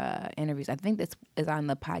other interviews. I think this is on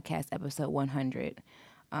the podcast episode 100,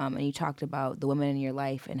 and you talked about the women in your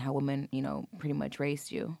life and how women, you know, pretty much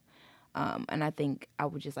raised you. And I think I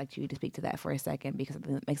would just like you to speak to that for a second, because I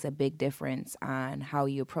think it makes a big difference on how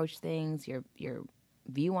you approach things, your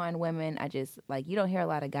view on women. I just, like, you don't hear a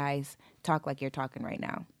lot of guys talk like you're talking right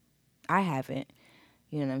now. I haven't.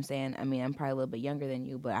 You know what I'm saying? I mean, I'm probably a little bit younger than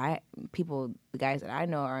you, but the guys that I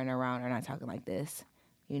know are around are not talking like this.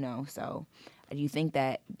 you know. So do you think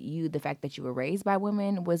that the fact that you were raised by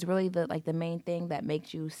women was really the main thing that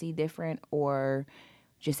makes you see different, or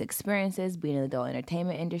just experiences being in the adult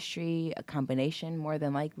entertainment industry, a combination more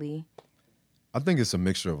than likely? I think it's a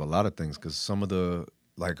mixture of a lot of things, because some of the,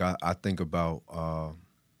 like I think about,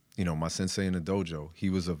 my sensei in the dojo. He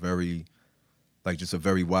was a very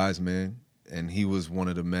wise man, and he was one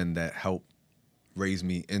of the men that helped raise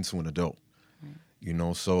me into an adult.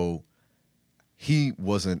 Right. So he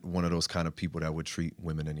wasn't one of those kind of people that would treat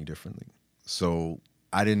women any differently. So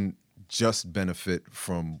I didn't just benefit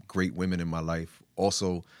from great women in my life.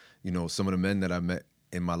 Also, some of the men that I met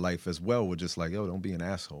in my life as well were just like, yo, don't be an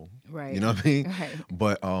asshole. Right. You know what I mean? Right.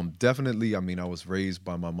 But definitely, I was raised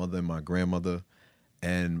by my mother and my grandmother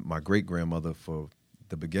and my great-grandmother for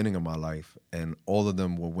the beginning of my life, and all of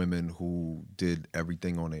them were women who did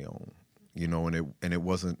everything on their own. And it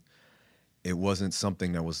wasn't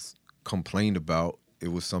something that was complained about.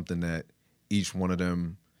 It was something that each one of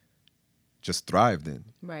them just thrived in.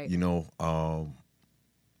 Right. And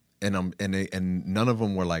none of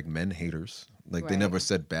them were like men haters. Like, they never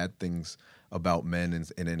said bad things about men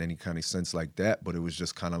in any kind of sense like that. But it was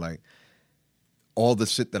just kind of like all the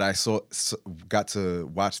shit that I got to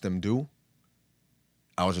watch them do.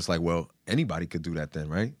 I was just like, well, anybody could do that then,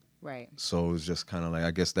 right? Right. So it was just kind of like,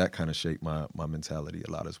 I guess that kind of shaped my mentality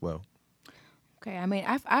a lot as well. Okay,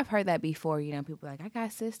 I've heard that before, people like, I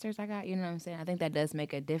got sisters, what I'm saying? I think that does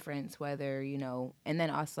make a difference whether, and then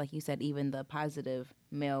also, like you said, even the positive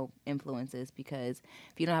male influences, because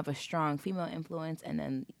if you don't have a strong female influence and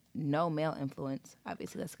then no male influence,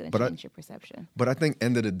 obviously that's going to change your perception. But I think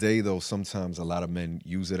end of the day, though, sometimes a lot of men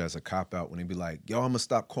use it as a cop-out when they be like, yo, I'm going to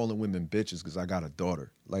stop calling women bitches because I got a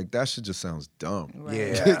daughter. Like, that shit just sounds dumb. Right.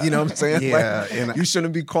 Yeah. You know what I'm saying? Yeah. Like, you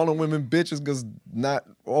shouldn't be calling women bitches because not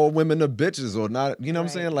all women are bitches, or not, you know what I'm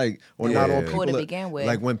saying? Like, or not all people. To begin with.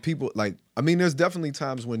 Like, when people, like, there's definitely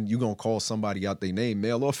times when you're going to call somebody out their name,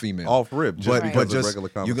 male or female. Off rip, just because of regular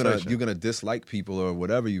conversation. You're gonna dislike people or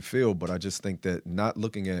whatever you feel, but I just think that not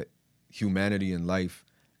looking at humanity and life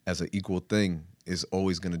as an equal thing is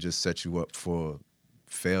always going to just set you up for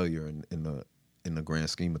failure in the grand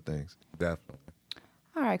scheme of things. Definitely.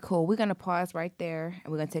 All right, cool. We're going to pause right there,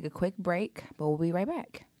 and we're going to take a quick break, but we'll be right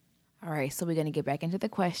back. All right, so we're going to get back into the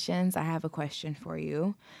questions. I have a question for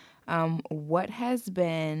you. What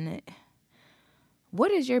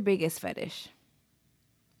is your biggest fetish?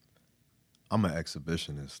 I'm an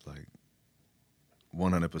exhibitionist, like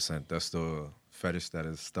 100%. That's the fetish that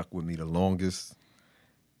has stuck with me the longest.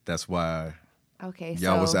 That's why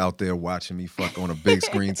y'all was out there watching me fuck on a big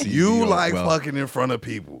screen TV. You fucking in front of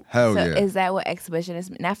people. Hell so yeah. Is that what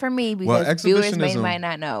exhibitionist? Not for me, because viewers might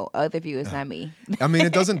not know. Other viewers, not me.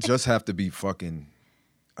 It doesn't just have to be fucking.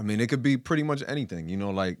 It could be pretty much anything.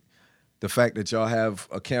 Like the fact that y'all have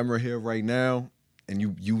a camera here right now, and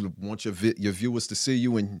you want your viewers to see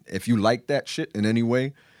you, and if you like that shit in any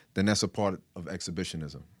way, then that's a part of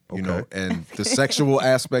exhibitionism. You know, and the sexual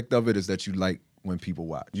aspect of it is that you like when people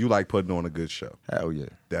watch. You like putting on a good show. Hell yeah.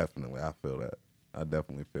 Definitely. I feel that. I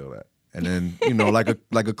definitely feel that. And then, like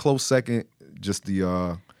a close second, just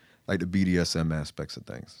the the BDSM aspects of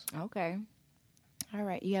things. Okay. All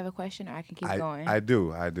right. You have a question, or I can keep going? I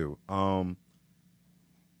do.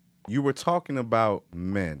 You were talking about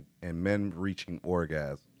men and men reaching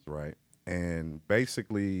orgasms, right? And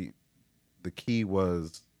basically the key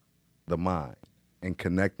was the mind and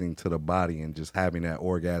connecting to the body and just having that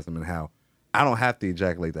orgasm, and how I don't have to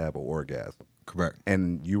ejaculate to have an orgasm. Correct.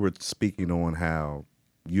 And you were speaking on how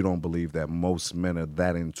you don't believe that most men are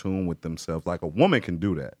that in tune with themselves. Like, a woman can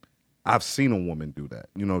do that. I've seen a woman do that.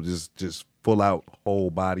 Just full out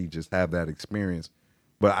whole body, just have that experience.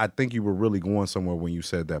 But I think you were really going somewhere when you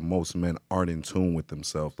said that most men aren't in tune with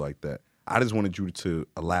themselves like that. I just wanted you to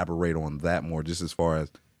elaborate on that more, just as far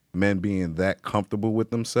as men being that comfortable with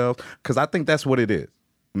themselves, because I think that's what it is.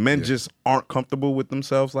 Men just aren't comfortable with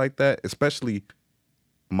themselves like that, especially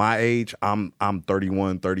my age. I'm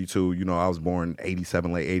 31, 32. I was born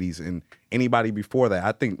 87, late 80s, and anybody before that,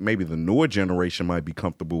 I think maybe the newer generation might be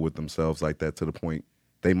comfortable with themselves like that to the point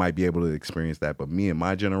they might be able to experience that. But me and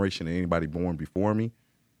my generation, and anybody born before me,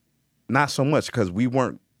 not so much, because we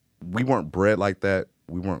weren't bred like that.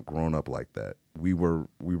 We weren't grown up like that. We were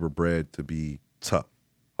bred to be tough,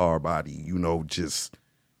 hard body,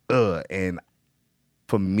 and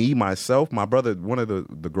for me, myself, my brother, one of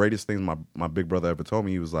the greatest things my big brother ever told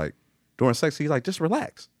me, he was like, during sex, he's like, just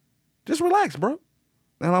relax, bro.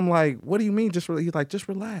 And I'm like, what do you mean? He's like, just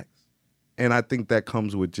relax. And I think that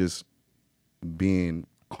comes with just being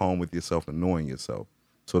calm with yourself and knowing yourself.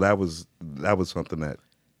 So that was something that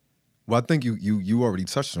Well, I think you already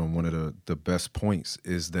touched on one of the best points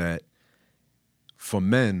is that for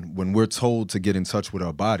men, when we're told to get in touch with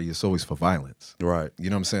our body, it's always for violence. Right. You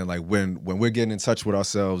know what I'm saying? Like when we're getting in touch with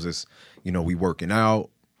ourselves, it's, you know, we working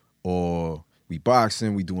out or we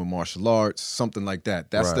boxing, we doing martial arts, something like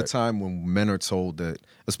that. That's the time when men are told that,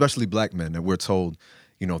 especially black men, that we're told,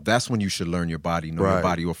 you know, that's when you should learn your body, know your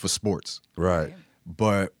body, or for sports. Right.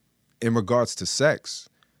 But in regards to sex,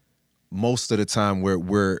 most of the time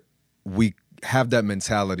we have that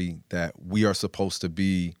mentality that we are supposed to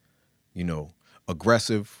be, you know,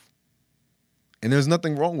 aggressive. And there's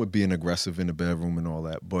nothing wrong with being aggressive in the bedroom and all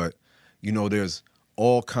that. But, you know, there's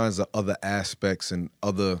all kinds of other aspects and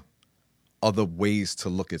other ways to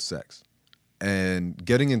look at sex. And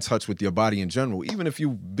getting in touch with your body in general, even if you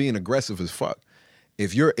being aggressive as fuck,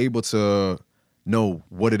 if you're able to know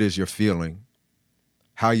what it is you're feeling,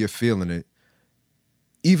 how you're feeling it,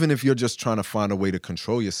 even if you're just trying to find a way to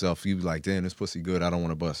control yourself, you be like, damn, this pussy good, I don't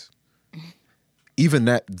want to bust. Even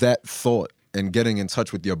that thought and getting in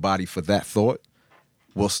touch with your body for that thought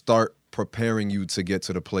will start preparing you to get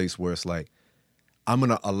to the place where it's like, I'm going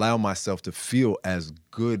to allow myself to feel as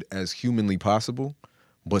good as humanly possible,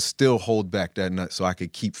 but still hold back that nut so I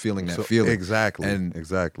could keep feeling that feeling. Exactly. And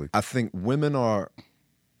exactly. I think women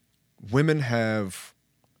have,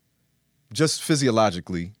 just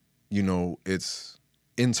physiologically, you know, it's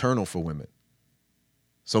internal for women.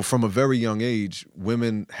 So from a very young age,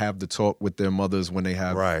 women have the talk with their mothers when they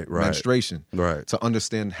have menstruation to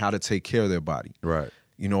understand how to take care of their body. Right.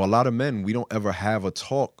 You know, a lot of men, we don't ever have a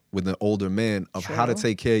talk with an older man of how to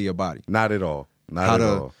take care of your body. Not at all. Not at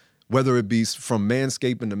all. Whether it be from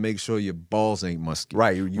manscaping to make sure your balls ain't musky.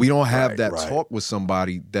 Right. We don't have that talk with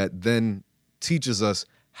somebody that then teaches us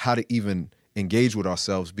how to even engage with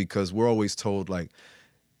ourselves, because we're always told, like,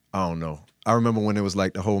 I don't know. I remember when it was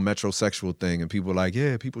like the whole metrosexual thing and people were like,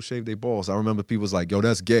 yeah, people shave their balls. I remember people was like, yo,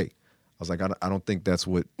 that's gay. I was like, I don't think that's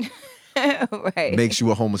what makes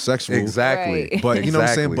you a homosexual. Exactly. Right. But you know what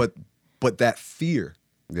I'm saying? But that fear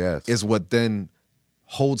is what then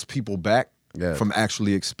holds people back from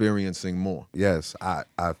actually experiencing more. Yes, I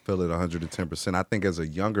feel it 110%. I think as a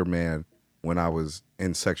younger man, when I was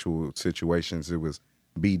in sexual situations, it was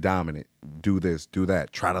be dominant, do this, do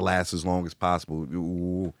that, try to last as long as possible.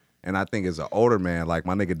 Ooh. And I think as an older man, like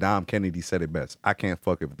my nigga Dom Kennedy said it best, I can't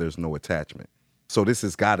fuck if there's no attachment. So this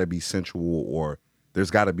has got to be sensual, or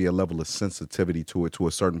there's got to be a level of sensitivity to it to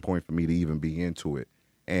a certain point for me to even be into it.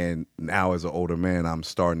 And now as an older man, I'm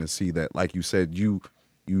starting to see that, like you said, you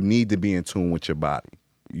need to be in tune with your body.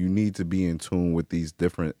 You need to be in tune with these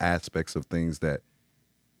different aspects of things that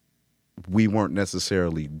we weren't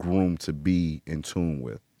necessarily groomed to be in tune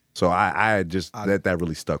with. So that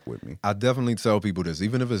really stuck with me. I definitely tell people this,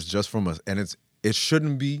 even if it's just from it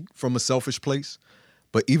shouldn't be from a selfish place,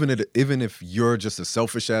 but even if you're just a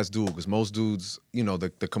selfish ass dude, because most dudes, you know, the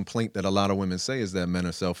complaint that a lot of women say is that men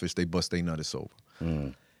are selfish, they bust they nut, it's over.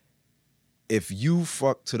 Mm. If you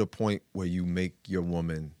fuck to the point where you make your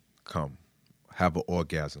woman come, have an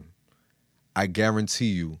orgasm, I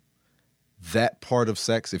guarantee you that part of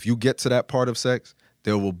sex, if you get to that part of sex,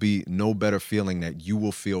 there will be no better feeling that you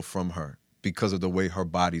will feel from her because of the way her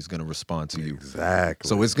body's going to respond to you. Exactly.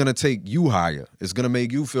 So it's going to take you higher. It's going to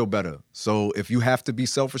make you feel better. So if you have to be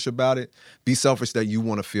selfish about it, be selfish that you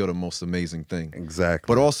want to feel the most amazing thing. Exactly.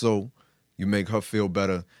 But also, you make her feel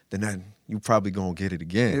better, then you probably going to get it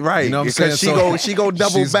again. Right. You know what I'm saying? She go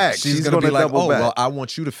double back. She's going to be like, well, I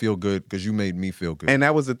want you to feel good because you made me feel good. And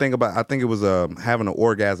that was the thing about, I think it was having an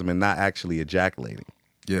orgasm and not actually ejaculating.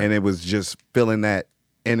 Yeah. And it was just feeling that.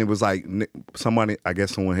 And it was like someone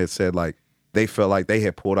had said, like, they felt like they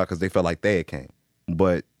had pulled out because they felt like they had came.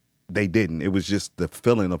 But they didn't. It was just the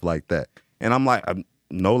feeling of like that. And I'm like,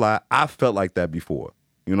 no lie, I felt like that before.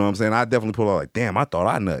 You know what I'm saying? I definitely pulled out like, damn, I thought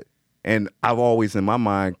I nut. And I've always in my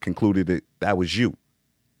mind concluded that was you.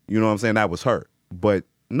 You know what I'm saying? That was her. But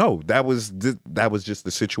no, that was just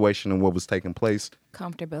the situation and what was taking place.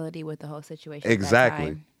 Comfortability with the whole situation.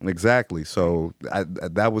 Exactly. So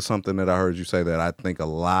that was something that I heard you say that I think a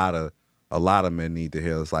lot of men need to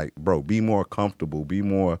hear. It's like, bro, be more comfortable.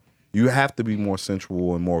 You have to be more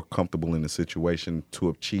sensual and more comfortable in the situation to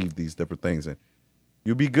achieve these different things. And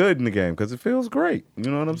you'll be good in the game because it feels great. You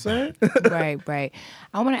know what I'm saying? Right.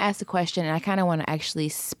 I want to ask a question, and I kind of want to actually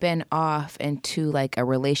spin off into like a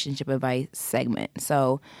relationship advice segment.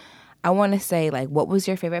 So I want to say, like, what was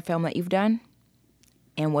your favorite film that you've done?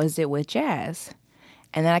 And was it with Jazz?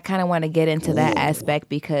 And then I kind of want to get into that aspect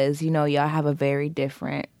because, you know, y'all have a very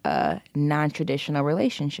different non-traditional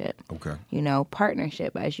relationship. Okay. You know,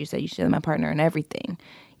 partnership, as you said, you said my partner and everything.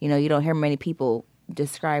 You know, you don't hear many people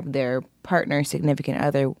describe their partner, significant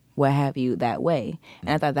other, what have you, that way. And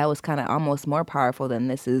I thought that was kind of almost more powerful than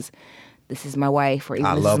this is my wife, or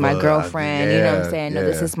even this is my girlfriend. You know what I'm saying? No,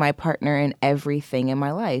 this is my partner in everything in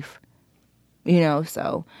my life.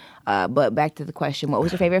 So, but back to the question, what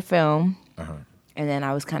was your favorite film? Uh-huh. And then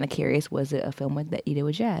I was kind of curious, was it a film that you did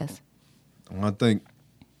with Jazz? Well, I think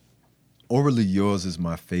Orally Yours is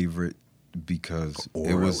my favorite because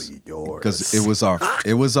it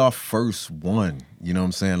was our first one. You know what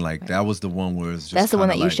I'm saying? Like that was the one where it's just that's the one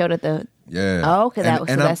that you showed at the. Yeah. Oh, okay. That's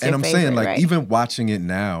your favorite, saying, like, right? even watching it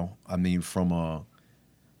now, I mean, from a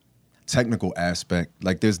technical aspect,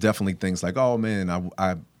 like there's definitely things like, oh man,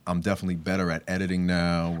 I'm definitely better at editing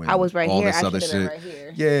now. And I was right all here. This I other shit. Right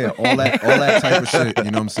here. Yeah, all that type of shit. You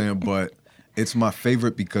know what I'm saying? But it's my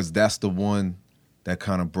favorite because that's the one that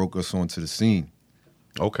kind of broke us onto the scene.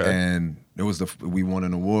 Okay. And it was we won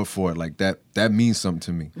an award for it. Like that means something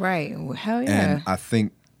to me. Right. Well, hell yeah. And I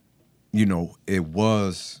think, it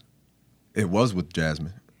was with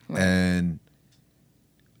Jasmine. Right. And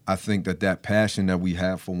I think that passion that we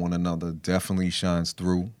have for one another definitely shines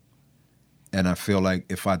through. And I feel like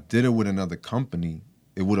if I did it with another company,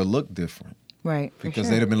 it would have looked different. Right. Because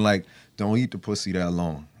they'd have been like, don't eat the pussy that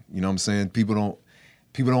long. You know what I'm saying? People don't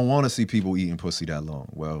want to see people eating pussy that long.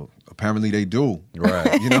 Well, apparently they do.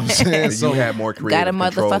 Right. You know what I'm saying? So you had more creative got a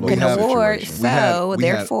motherfucking award, so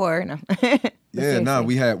therefore.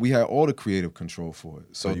 We had all the creative control for it.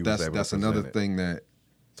 So that's another thing that.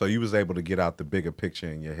 So you was able to get out the bigger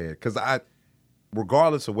picture in your head. Because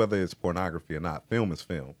regardless of whether it's pornography or not, film is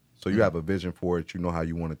film. So you have a vision for it. You know how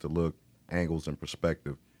you want it to look, angles and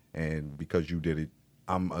perspective. And because you did it,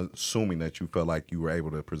 I'm assuming that you felt like you were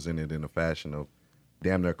able to present it in a fashion of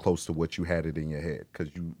damn near close to what you had it in your head.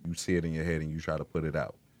 Because you see it in your head and you try to put it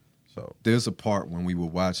out. So there's a part when we were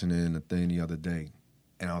watching it in the thing the other day,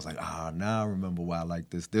 and I was like, now I remember why I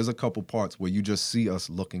like this. There's a couple parts where you just see us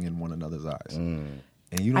looking in one another's eyes. And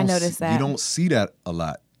you don't you don't see that a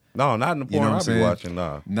lot. No, not in the porn I'll be watching,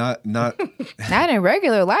 nah. Not not in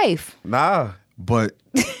regular life. Nah. But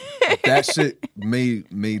that shit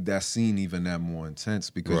made that scene even that more intense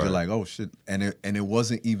because you're like, oh shit. And it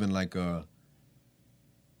wasn't even like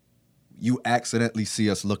you accidentally see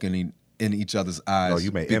us looking in each other's eyes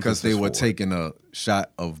because they were taking a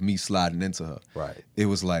shot of me sliding into her. Right. It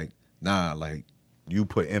was like, nah, like you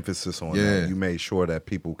put emphasis on that. You made sure that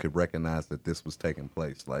people could recognize that this was taking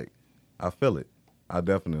place. Like, I feel it. I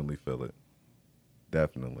definitely feel it.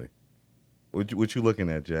 Definitely. What you looking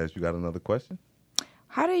at, Jazz? You got another question?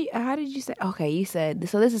 How did you say? Okay, you said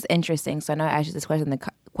so. This is interesting. So I know I asked you this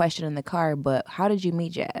question in the car, but how did you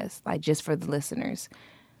meet Jazz? Like, just for the listeners.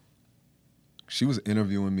 She was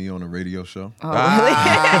interviewing me on a radio show. Oh, really?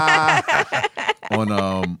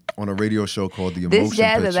 On a radio show called The Emotion Picture. This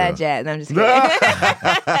Jazz or that Jazz? No, I'm just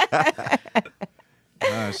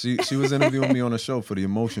kidding. She was interviewing me on a show for The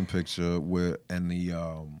Emotion Picture, and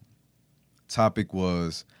the topic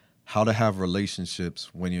was how to have relationships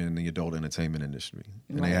when you're in the adult entertainment industry.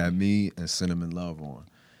 And they had me and Cinnamon Love on.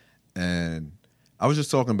 And I was just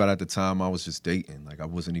talking about at the time I was just dating. Like I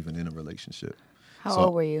wasn't even in a relationship. How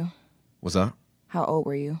old were you? What's that? How old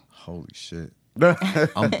were you? Holy shit.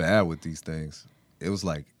 I'm bad with these things. It was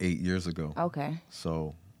like 8 years ago. Okay.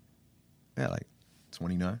 So, yeah, like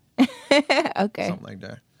 29. Okay. Something like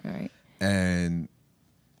that. All right. And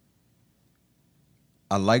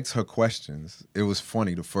I liked her questions. It was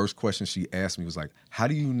funny. The first question she asked me was like, how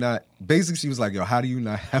do you not, basically she was like, yo, how do you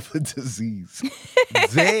not have a disease?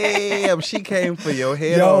 Damn, she came for your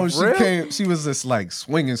head. Yo, she was just like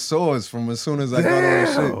swinging swords from as soon as I got on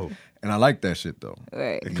that shit. And I like that shit though.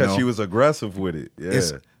 Right. Because she was aggressive with it. Yeah.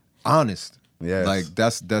 It's honest. Yes. Like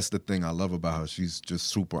that's the thing I love about her. She's just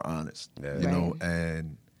super honest. Yeah. You know,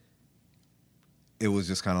 and it was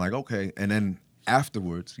just kind of like, okay. And then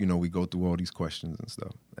afterwards, you know, we go through all these questions and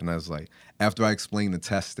stuff. And I was like, after I explained the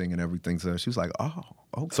testing and everything to her, she was like, oh,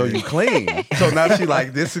 okay. So you clean. So now she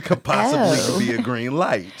like, this could possibly be a green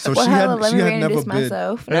light. So she had never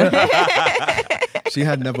been. She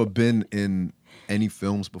had never been in any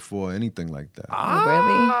films before, anything like that.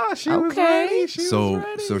 Really? She was ready.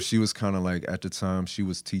 So she was kind of like, at the time, she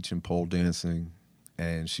was teaching pole dancing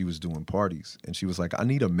and she was doing parties. And she was like, I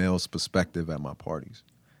need a male's perspective at my parties.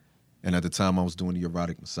 And at the time, I was doing the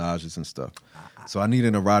erotic massages and stuff. So I need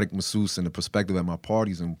an erotic masseuse and a perspective at my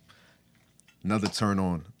parties. And another turn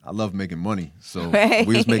on, I love making money. So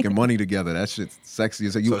we was making money together. That shit's sexy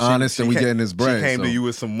as hell. You honest and we getting this bread. She came to you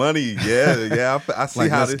with some money. Yeah. I see like,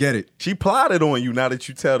 how let's get it. She plotted on you now that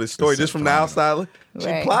you tell this story. Just from the outside,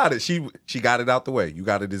 she plotted. She got it out the way. You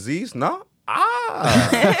got a disease? No?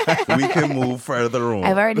 we can move further on.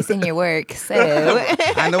 I've already seen your work, so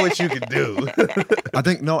I know what you can do. I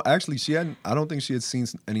think actually I don't think she had seen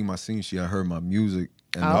any of my scenes. She had heard my music.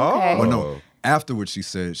 And okay. Well, no. Afterwards, she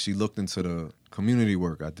said she looked into the community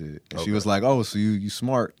work I did, and she was like, "Oh, so you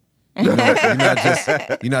smart? You're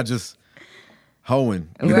not just hoeing.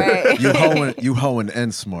 Right. You hoeing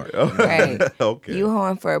and smart. Right. Okay. You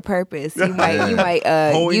hoeing for a purpose. You might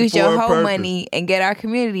use your hoe money and get our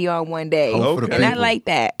community on one day. Okay. And I like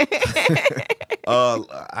that.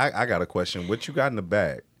 I got a question. What you got in the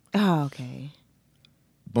bag? Oh, okay.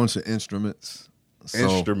 Bunch of instruments.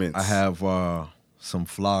 Instruments. I have some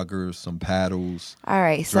floggers, some paddles. All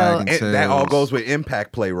right, so that all goes with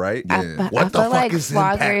impact play, right? Yeah. What the I feel fuck like is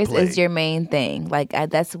impact floggers play? is your main thing. Like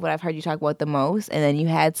that's what I've heard you talk about the most. And then you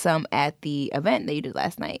had some at the event that you did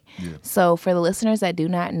last night. Yeah. So for the listeners that do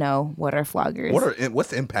not know, what are floggers?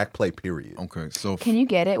 What's impact play? Period. Okay, so Can you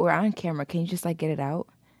get it? We're on camera. Can you just like get it out?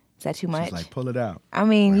 Is that too much? she's like, pull it out. I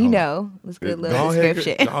mean, let's get a little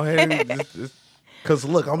description. Go ahead. Because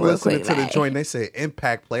look, I'm Real listening quick, to the like- joint. They say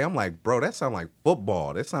impact play. I'm like, bro, that sound like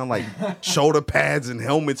football. That sound like shoulder pads and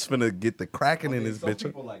helmets finna get the cracking in this bitch.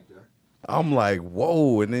 like that. I'm like,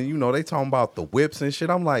 whoa. And then they talking about the whips and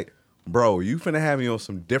shit. I'm like, bro, you finna have me on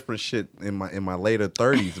some different shit in my later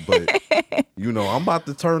 30s, but I'm about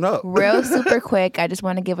to turn up. Real super quick, I just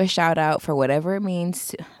want to give a shout out for whatever it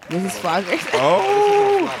means. This is floggers.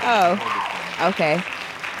 Oh, Okay.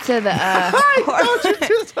 To the don't you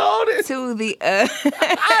just hold it? to the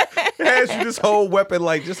Has you just hold weapon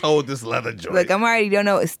like just hold this leather joint. look, I'm already don't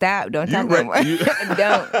know. Stop. Don't talk no more.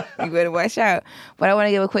 Don't. You better watch out. But I want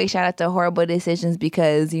to give a quick shout out to Horrible Decisions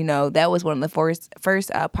because, that was one of the first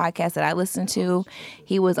podcasts that I listened to.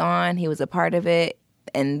 He was on. He was a part of it.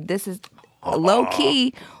 And this is low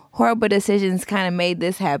key. Horrible Decisions kind of made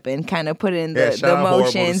this happen, kind of put in the shout out Horrible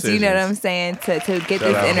motions, you know what I'm Decisions. saying, to get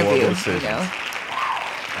Shout out this interview. Horrible Decisions.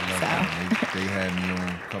 They had me on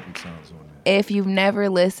a couple times on that. If you've never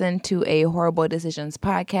listened to a Horrible Decisions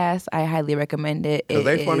podcast, I highly recommend it. Because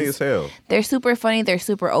they funny as hell. They're super funny. They're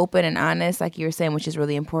super open and honest, like you were saying, which is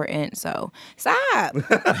really important. So stop.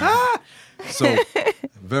 So,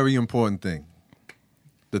 very important thing.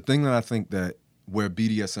 The thing that I think that where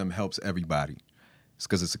BDSM helps everybody is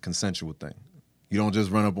because it's a consensual thing. You don't just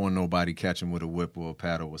run up on nobody, catch them with a whip or a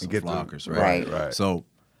paddle or some floggers, right? Right. So,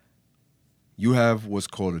 you have what's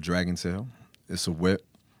called a dragon tail. It's a whip.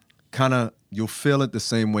 Kind of, you'll feel it the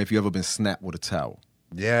same way if you ever been snapped with a towel.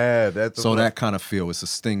 Yeah, that's So that kind of feel, it's a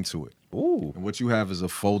sting to it. Ooh. And what you have is a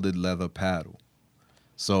folded leather paddle.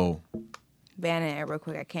 So Banning it real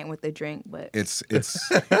quick. I can't with the drink, but it's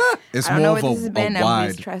I don't know more what of this has a been. I'm wide,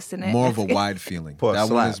 just trusting it. more of a wide feeling. Pour a That one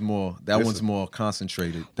slap. is more. That one's more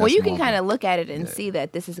concentrated. well, That's you can more of a- kind of look at it and see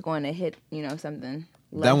that this is going to hit, something.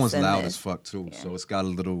 That less one's than loud this. as fuck too. So it's got a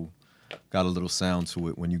little sound to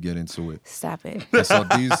it when you get into it. Stop it. And so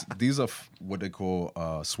these are what they call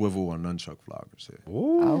swivel or nunchuck floggers here.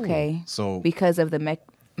 Ooh. Okay. So Because of the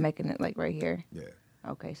mechanism, like right here. yeah.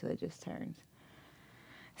 Okay, so it just turns.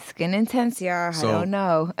 Skin intense, y'all. So- I don't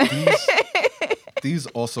know. These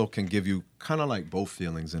also can give you kind of like both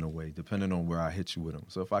feelings in a way, depending on where I hit you with them.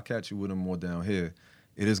 So if I catch you with them more down here,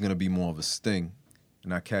 it is going to be more of a sting.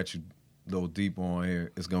 And I catch you a little deeper on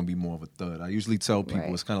here, it's going to be more of a thud. I usually tell people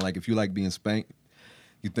Right. it's kind of like if you like being spanked,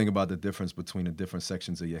 you think about the difference between the different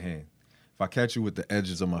sections of your hand. If I catch you with the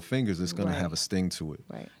edges of my fingers, it's going Right. to have a sting to it.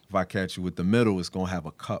 Right. If I catch you with the middle, it's going to have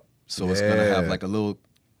a cup. So it's going to have Yeah. like a little,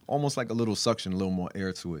 almost like a little suction, a little more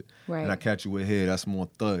air to it. Right. And I catch you with here, that's more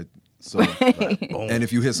thud. So, Boom. and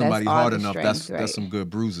if you hit somebody all hard the enough, strength, right. that's some good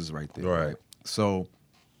bruises right there. Right. So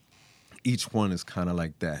each one is kind of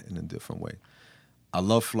like that in a different way. I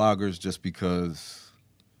love floggers just because,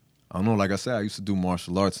 I don't know, like I said, I used to do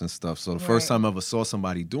martial arts and stuff. So the first Right. time I ever saw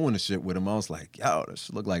somebody doing the shit with them, I was like, yo, this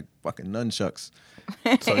shit look like fucking nunchucks.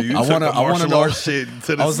 So you I took wanna- the I wanna martial know- arts shit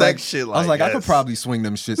to the I was sex like, shit. I was like, I could yes. probably swing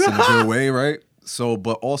them shits in a good way, right? So,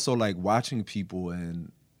 but also like watching people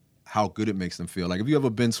and how good it makes them feel. Like if you ever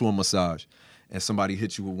been to a massage and somebody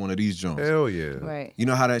hit you with one of these joints, Hell yeah. Right. you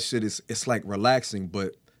know how that shit is, it's like relaxing,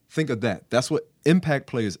 but think of that. That's what impact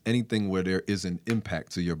play is, anything where there is an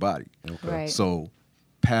impact to your body. Right. So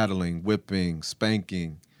paddling, whipping,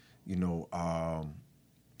 spanking,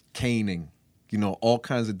 caning, all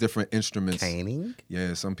kinds of different instruments. Caning?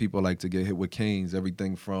 Yeah, some people like to get hit with canes,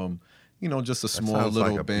 everything from, just a That small sounds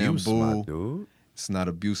little like abuse, my bamboo. dude. It's not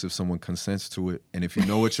abuse if someone consents to it. And if you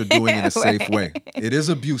know what you're doing in a safe way. It is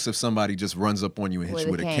abuse if somebody just runs up on you and hits With you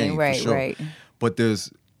a with a cane, cane, right, for sure. right. But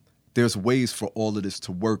there's ways for all of this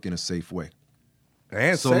to work in a safe way.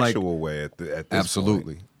 And So, like- sexual way at this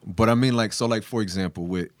Absolutely. point. But I mean, like, so like, for example,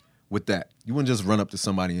 with with that. You wouldn't just run up to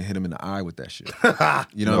somebody and hit them in the eye with that shit.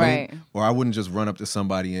 You know what I mean? Or I wouldn't just run up to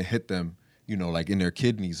somebody and hit them, you know, like in their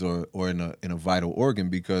kidneys or in a vital organ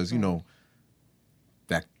because, you know,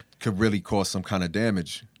 that could really cause some kind of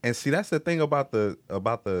damage. And see, that's the thing about the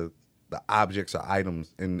objects or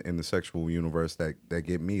items in the sexual universe that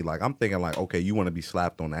get me. Like, I'm thinking like, okay, you want to be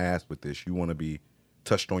slapped on the ass with this. You want to be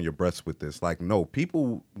touched on your breast with this. Like, no,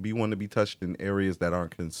 people want to be touched in areas that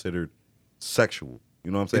aren't considered sexual. You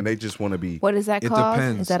know what I'm saying? They just want to be. What is that called?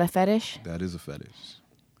 Depends. Is that a fetish? That is a fetish.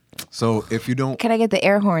 So if you don't. Can I get the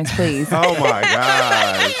air horns, please? Oh my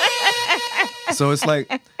God. So it's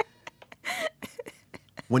like.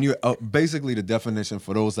 When you're basically the definition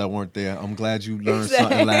for those that weren't there, I'm glad you learned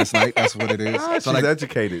something last night. That's what it is. So like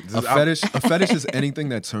educated. A fetish is anything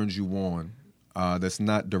that turns you on that's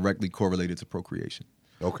not directly correlated to procreation.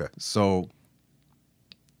 Okay. So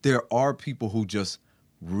there are people who just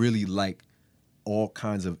really like all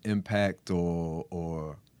kinds of impact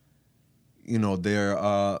or you know, they're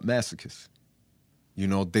masochists. You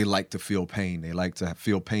know, they like to feel pain. They like to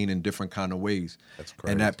feel pain in different kind of ways. That's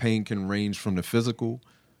crazy. And that pain can range from the physical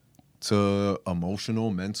to emotional,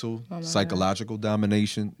 mental, psychological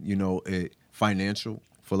domination, you know, financial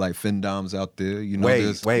for like femdoms out there. You know, wait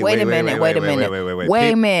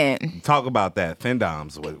a minute. Talk about that.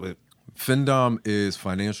 Femdoms. Femdom is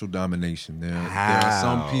financial domination. There are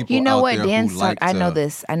some people. You know out what, there Dan? who like I know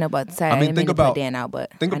this. I know about the side. I mean, think about Dan out,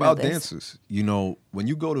 but think about dancers. You know, when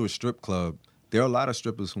you go to a strip club, there are a lot of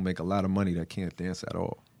strippers who make a lot of money that can't dance at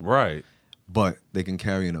all. Right. But they can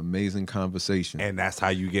carry an amazing conversation. And that's how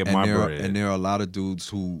you get my bread. And there are a lot of dudes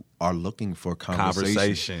who are looking for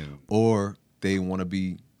conversation. Or they want to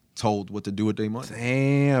be told what to do with their money.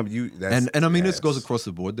 Damn. And I mean, this goes across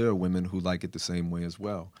the board. There are women who like it the same way as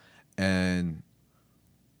well. And,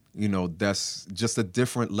 you know, that's just a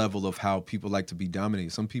different level of how people like to be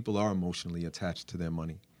dominated. Some people are emotionally attached to their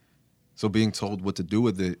money. So being told what to do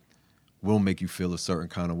with it will make you feel a certain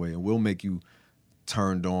kind of way and will make you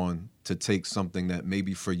turned on to take something that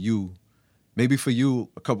maybe for you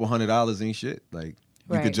a couple $100 ain't shit. Like,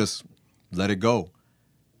 you could just let it go.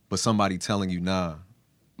 But somebody telling you, nah,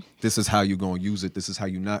 this is how you're going to use it. This is how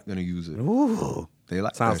you're not going to use it. Ooh. They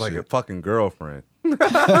like Sounds that like shit. a fucking girlfriend.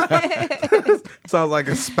 Sounds like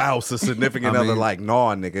a spouse, a significant other. Like,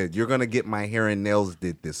 nah, nigga, you're going to get my hair and nails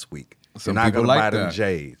did this week. You're not going to buy them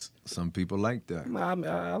J's. Some people like that.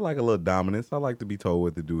 I like a little dominance. I like to be told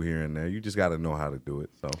what to do here and there. You just got to know how to do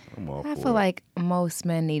it. So I'm all for it. I feel like most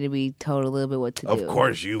men need to be told a little bit what to do. Of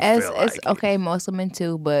course you feel like it. Okay, most women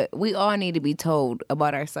too, but we all need to be told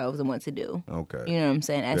about ourselves and what to do. Okay. You know what I'm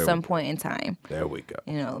saying? At some point in time. There we go.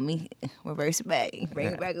 You know, me reverse it back, bring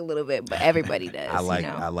it back a little bit, but everybody does. I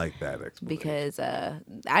like that explanation. Because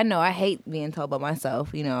I know I hate being told by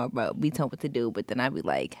myself, you know, about be told what to do, but then I'd be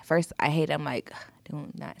like, first I hate it, I'm like, do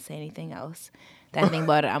not say anything else. That thing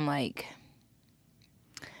about it, I'm like,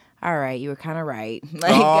 all right, you were kind of right.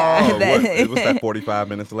 Like, was that 45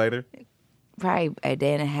 minutes later? Probably a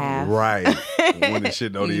day and a half. Right. When the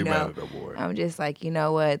shit don't even matter no more. I'm just like, you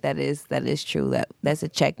know what? That is true. That's a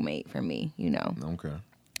checkmate for me, you know. Okay.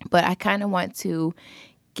 But I kind of want to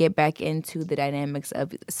get back into the dynamics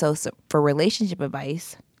of, so for relationship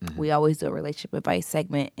advice, we always do a relationship advice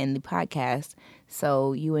segment in the podcast.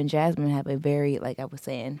 So you and Jasmine have a very, like I was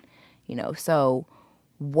saying, you know, so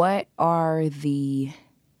what are the,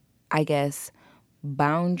 I guess,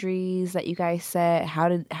 boundaries that you guys set? How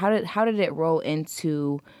did it roll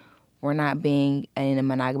into we're not being in a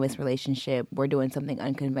monogamous relationship, we're doing something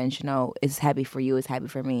unconventional, it's happy for you, it's happy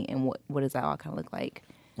for me, and what does that all kind of look like?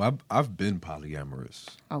 Well, I've been polyamorous.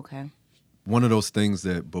 Okay. One of those things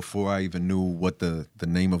that before I even knew what the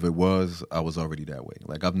name of it was, I was already that way.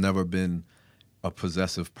 Like, I've never been a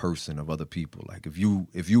possessive person of other people. Like, if you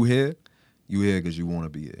here, you here because you want to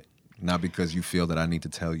be here, not because you feel that I need to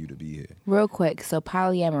tell you to be here. Real quick, so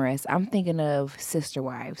polyamorous, I'm thinking of sister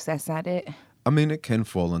wives. That's not it? I mean, it can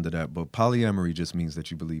fall under that, but polyamory just means that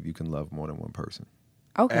you believe you can love more than one person.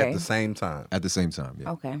 Okay. At the same time. At the same time,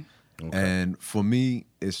 yeah. Okay. And for me,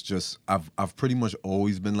 it's just I've pretty much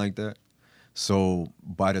always been like that. So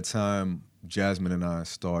by the time Jasmine and I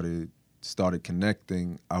started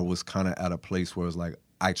connecting, I was kind of at a place where it was like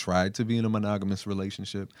I tried to be in a monogamous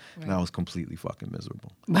relationship, and I was completely fucking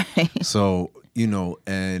miserable. Right. So, you know,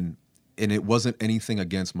 and it wasn't anything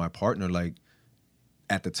against my partner. Like,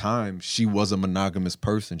 at the time, she was a monogamous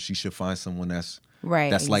person. She should find someone that's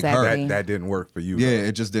like her. That didn't work for you. Yeah,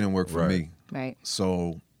 it just didn't work for me. Right.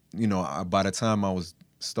 So, you know, by the time I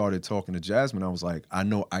started talking to Jasmine, I was like, I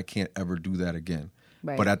know I can't ever do that again.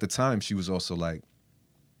 Right. But at the time, she was also like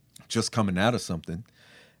just coming out of something.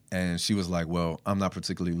 And she was like, well, I'm not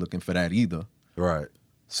particularly looking for that either. Right.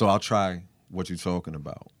 So I'll try what you're talking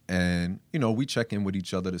about. And, you know, we check in with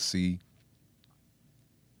each other to see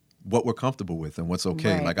what we're comfortable with and what's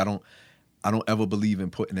okay. Right. Like, I don't ever believe in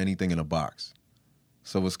putting anything in a box.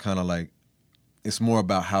 So it's kind of like, it's more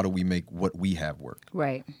about how do we make what we have work.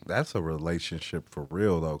 Right. That's a relationship for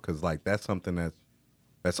real, though, because, like, that's something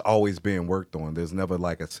that's always being worked on. There's never,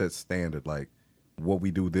 like, a set standard. Like, what we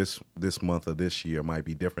do this month or this year might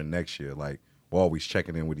be different next year. Like, we're always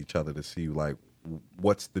checking in with each other to see, like,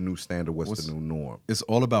 what's the new standard, what's the new norm. It's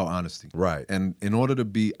all about honesty. Right. And in order to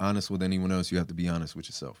be honest with anyone else, you have to be honest with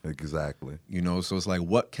yourself. Exactly. You know, so it's like,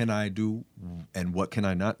 what can I do and what can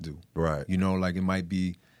I not do? Right. You know, like it might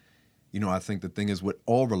be, you know, I think the thing is with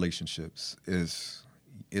all relationships is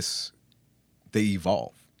they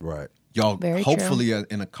evolve. Right. Y'all, Very hopefully true.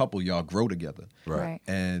 In a couple, y'all grow together. Right.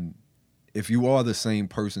 And if you are the same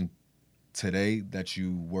person today that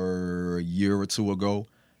you were a year or two ago,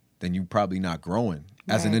 then you're probably not growing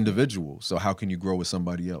as an Right. individual. So how can you grow with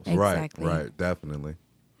somebody else? Exactly. Right. Definitely.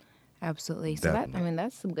 Absolutely. So Definitely.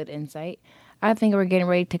 that's some good insight. I think we're getting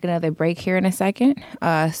ready to take another break here in a second.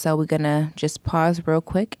 So we're gonna just pause real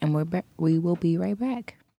quick, and we will be right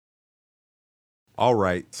back. All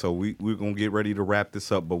right, so we're going to get ready to wrap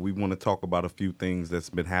this up, but we want to talk about a few things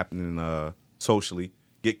that's been happening socially.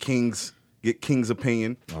 Get King's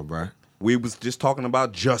opinion. All right. We was just talking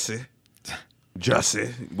about Jussie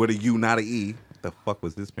with a U, not a E. The fuck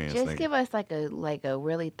was this pants Just thing? give us like a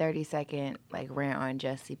really 30-second like rant on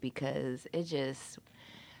Jussie, because I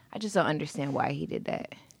just don't understand why he did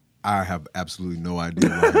that. I have absolutely no idea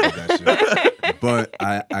why he did that shit. But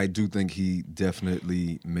I do think he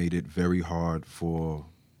definitely made it very hard for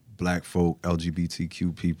black folk,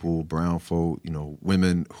 LGBTQ people, brown folk, you know,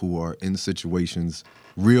 women who are in situations,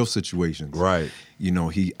 real situations. Right. You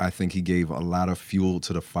know, I think he gave a lot of fuel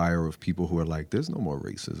to the fire of people who are like, there's no more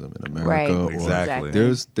racism in America. Right. Or Exactly.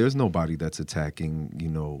 there's nobody that's attacking, you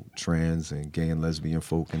know, trans and gay and lesbian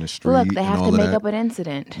folk in the street. Look, they and have all to of make that. up an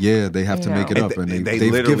incident. Yeah, they have to You make it know. up. And they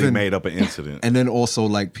they've literally given, made up an incident. and then also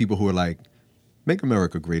like people who are like, make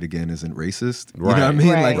America great again isn't racist. You Right. know what I mean?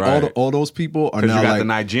 Right. Like all those people are Because now you got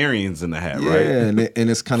like, the Nigerians in the hat, yeah, right? and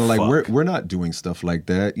it's kind of like Fuck. we're not doing stuff like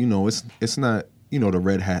that. You know, it's not. You know, the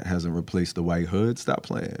red hat hasn't replaced the white hood. Stop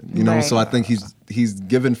playing. You know, Right. so I think he's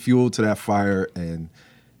given fuel to that fire, and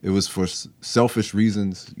it was for selfish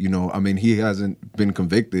reasons. You know, I mean, he hasn't been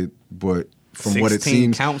convicted, but from what it 16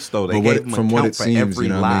 seems, counts, though. They but what gave it- him a from what count it for seems, every you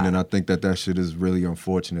know what I lie. mean. And I think that shit is really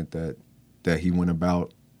unfortunate that he went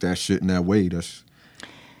about that shit in that way. That's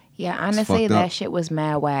Yeah, honestly, fucked up. that shit was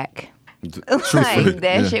mad whack. Truthfully, Like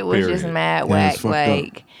that yeah. shit was just Period. mad Yeah, whack. it's fucked up.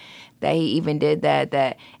 Like that he even did that.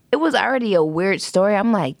 That it was already a weird story.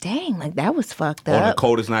 I'm like, dang, like that was fucked On the up.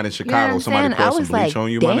 coldest night in You know Chicago, what I'm somebody saying? I poured some was bleach like,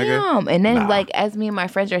 on you, my nigga. damn. And then Nah. like as me and my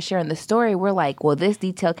friends are sharing the story, we're like, well, this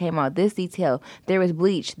detail came out. This detail, there was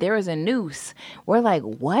bleach. There was a noose. We're like,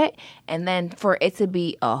 what? And then for it to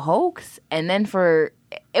be a hoax, and then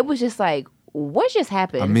it was just like, what just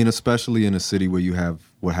happened? I mean, especially in a city where you have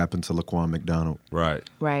what happened to Laquan McDonald. Right.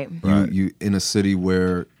 right. You in a city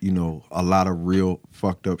where, you know, a lot of real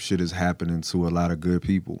fucked up shit is happening to a lot of good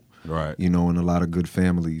people. Right. You know, and a lot of good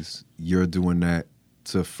families. You're doing that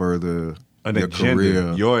to further An your agenda.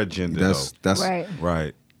 career. Your agenda, That's Right.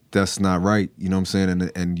 Right. that's not right. You know what I'm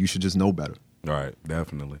saying? And you should just know better. Right.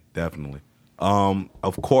 Definitely.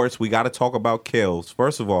 Of course, we got to talk about Kells.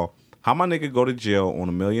 First of all, how my nigga go to jail on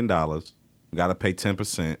 $1 million? Got to pay 10%,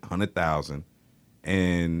 $100,000,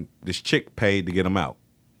 and this chick paid to get him out.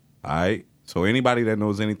 All right. So anybody that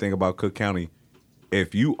knows anything about Cook County,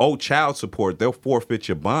 if you owe child support, they'll forfeit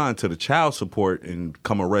your bond to the child support and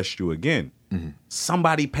come arrest you again.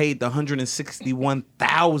 Somebody paid the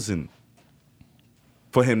 $161,000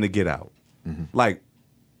 for him to get out. Like,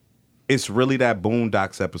 it's really that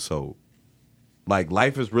Boondocks episode. Like,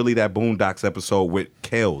 life is really that Boondocks episode with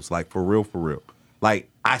Kells. Like, for real, for real. Like,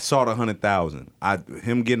 I saw the $100,000.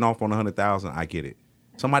 Him getting off on the $100,000, I get it.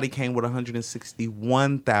 Somebody came with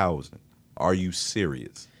 $161,000. Are you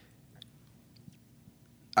serious?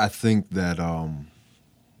 I think that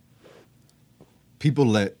people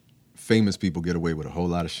let famous people get away with a whole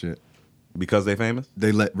lot of shit. Because they famous?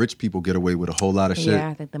 They let rich people get away with a whole lot of shit. Yeah,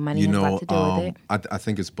 I think the money has a lot to do with it. I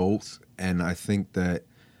think it's both, and I think that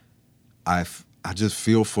I just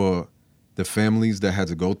feel for the families that had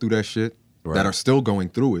to go through that shit, Right. that are still going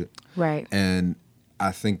through it, Right. and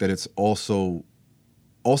I think that it's also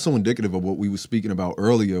indicative of what we were speaking about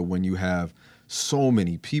earlier, when you have so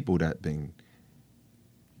many people that been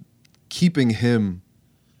keeping him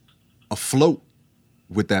afloat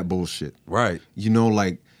with that bullshit. Right. You know,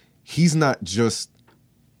 like, he's not just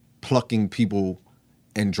plucking people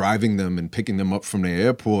and driving them and picking them up from the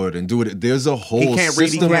airport and doing it. There's a whole he can't system.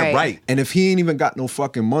 Read, he can't write. And if he ain't even got no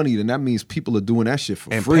fucking money, then that means people are doing that shit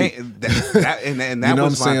for free. And that you know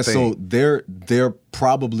was what I'm saying? thing. So they're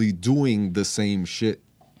probably doing the same shit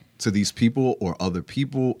to these people or other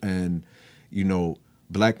people. And, you know,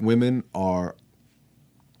 black women are,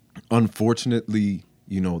 unfortunately,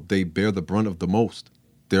 you know, they bear the brunt of the most.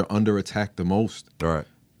 They're under attack the most. Right.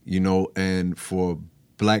 You know, and for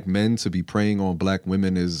black men to be preying on black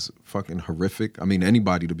women is fucking horrific. I mean,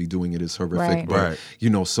 anybody to be doing it is horrific. Right. But,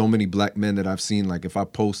 you know, so many black men that I've seen, like if I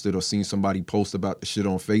posted or seen somebody post about the shit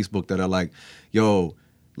on Facebook that are like, yo,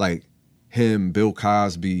 like him, Bill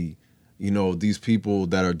Cosby, you know, these people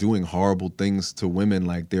that are doing horrible things to women,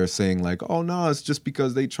 like they're saying like, oh, no, it's just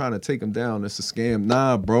because they trying to take them down. It's a scam.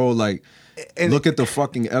 Nah, bro, like look at the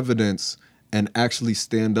fucking evidence and actually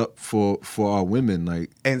stand up for our women,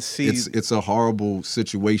 like, and see, it's a horrible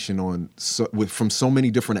situation from so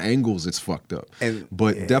many different angles. It's fucked up,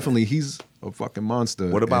 but definitely he's a fucking monster.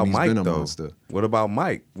 What about and he's Mike been a though? Monster. What about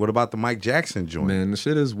Mike? What about the Mike Jackson joint? Man, the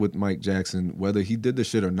shit is with Mike Jackson. Whether he did the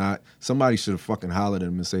shit or not, somebody should have fucking hollered at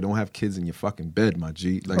him and say, "Don't have kids in your fucking bed, my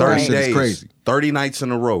G." Like 30 that shit days, is crazy. 30 nights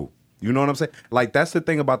in a row. You know what I'm saying? Like that's the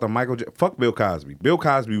thing about the fuck Bill Cosby. Bill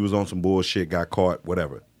Cosby was on some bullshit, got caught,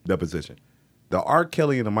 whatever, deposition. The R.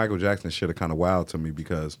 Kelly and the Michael Jackson shit are kind of wild to me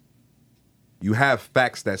because you have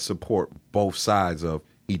facts that support both sides of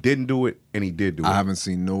he didn't do it and he did do it. I haven't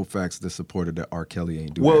seen no facts that supported that R. Kelly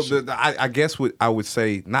ain't doing that shit. I guess what I would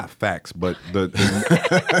say, not facts, but the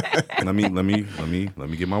let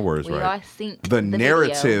me get my words right. The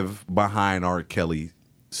narrative behind R. Kelly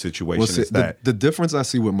situation is that the difference I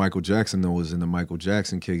see with Michael Jackson though is in the Michael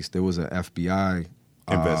Jackson case there was an FBI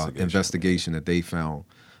investigation that they found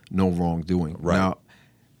no wrongdoing. Right. Now,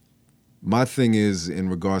 my thing is in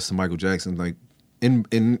regards to Michael Jackson, like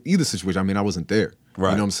in either situation, I mean, I wasn't there.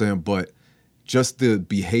 Right. You know what I'm saying? But just the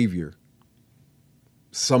behavior,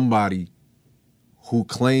 somebody who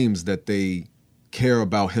claims that they care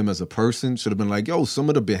about him as a person should have been like, yo, some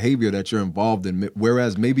of the behavior that you're involved in,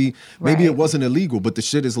 whereas maybe it wasn't illegal, but the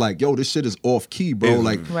shit is like, yo, this shit is off key, bro.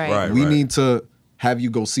 We need to have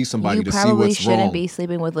you go see somebody to see what's wrong. You probably shouldn't be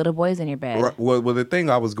sleeping with little boys in your bed. Right. Well, the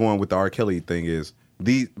thing I was going with the R. Kelly thing is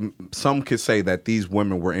some could say that these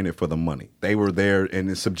women were in it for the money. They were there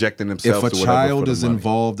and subjecting themselves to whatever. If a child is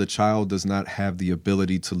involved, the child does not have the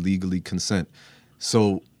ability to legally consent.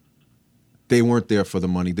 So they weren't there for the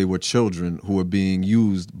money. They were children who were being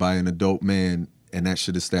used by an adult man, and that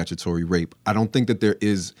shit is statutory rape. I don't think that there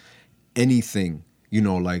is anything, you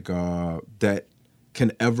know, like that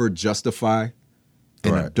can ever justify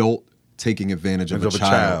an adult taking advantage of a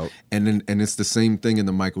child. And it's the same thing in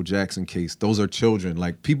the Michael Jackson case. Those are children.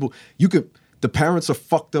 Like people, the parents are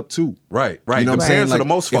fucked up too. Right. You know what I'm saying? Parents are like, the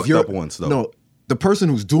most fucked up ones though. No, the person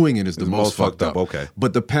who's doing it is the most fucked up. Okay.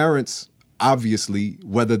 But the parents, obviously,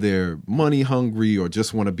 whether they're money hungry or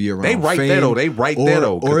just want to be around They right fame, there though. They right there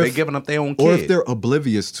though. Because they're giving up their own kid. Or if they're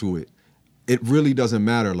oblivious to it, it really doesn't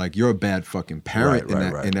matter. Like you're a bad fucking parent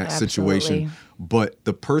in that situation. But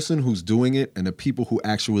the person who's doing it and the people who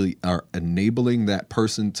actually are enabling that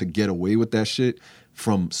person to get away with that shit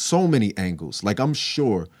from so many angles. Like I'm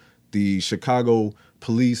sure the Chicago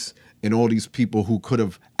police and all these people who could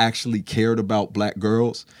have actually cared about black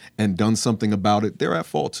girls and done something about it, they're at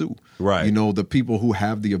fault too. Right. You know, the people who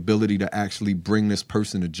have the ability to actually bring this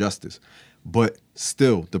person to justice. But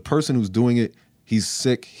still, the person who's doing it, he's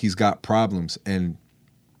sick, he's got problems, and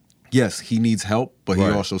yes, he needs help, but he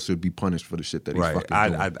also should be punished for the shit that he's fucking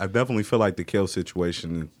doing. I definitely feel like the Kill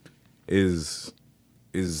situation is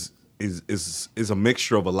a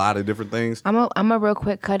mixture of a lot of different things. I'm a real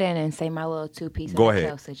quick cut in and say my little two-piece on the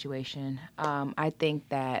Kill situation. I think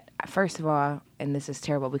that, first of all, and this is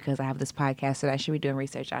terrible because I have this podcast, so I should be doing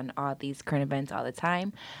research on all these current events all the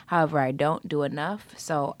time. However, I don't do enough.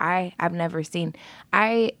 So I have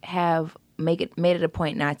made it a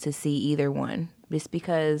point not to see either one, just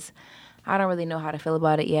because I don't really know how to feel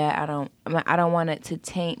about it yet. I don't want it to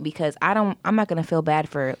taint, because I'm not gonna feel bad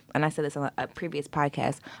for, and I said this on a previous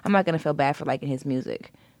podcast, I'm not gonna feel bad for liking his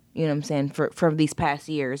music. You know what I'm saying? For these past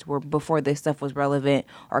years, where before this stuff was relevant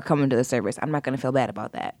or coming to the surface, I'm not gonna feel bad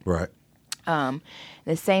about that. Right.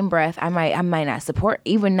 The same breath, I might not support,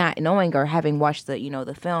 even not knowing or having watched the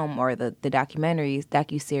film or the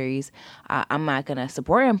docuseries. I'm not gonna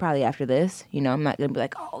support him probably after this. You know, I'm not gonna be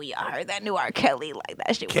like, oh yeah, I heard that new R. Kelly, like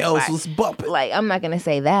that shit was bumping. Like I'm not gonna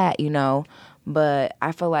say that, you know. But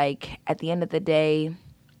I feel like at the end of the day,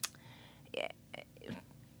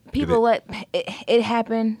 people let it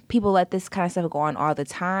happen. People let this kind of stuff go on all the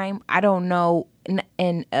time. I don't know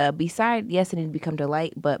And beside, yes, it needs to become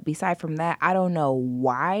delight, but beside from that, I don't know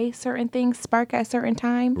why certain things spark at certain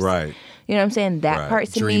times. Right. You know what I'm saying? That part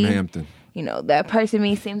to me, Dreamhampton. You know, that part to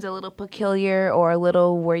me seems a little peculiar, or a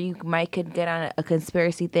little where you could get on a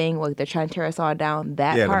conspiracy thing where they're trying to tear us all down.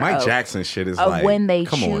 That part the Mike Jackson shit is of like, when they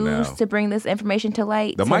come choose to bring this information to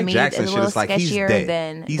light. The to Mike me, Jackson is a shit little is like, he's sketchier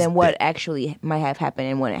dead. than what actually might have happened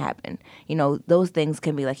and when it happened. You know, those things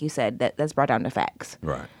can be, like you said, that's brought down to facts.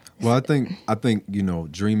 Right. Well, I think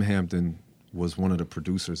Dreamhampton was one of the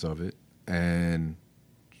producers of it, and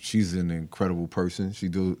she's an incredible person. She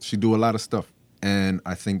do a lot of stuff, and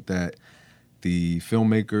I think that the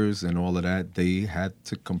filmmakers and all of that, they had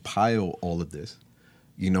to compile all of this.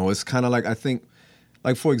 You know, it's kind of like, I think,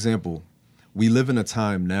 like, for example, we live in a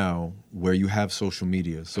time now where you have social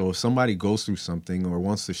media. So if somebody goes through something or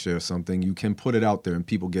wants to share something, you can put it out there and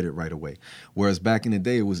people get it right away. Whereas back in the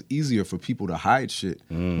day, it was easier for people to hide shit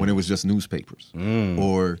when it was just newspapers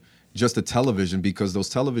or just a television, because those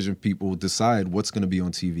television people decide what's going to be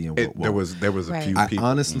on TV and what won't. There was a few I people.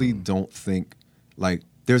 honestly don't think, like,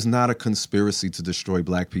 there's not a conspiracy to destroy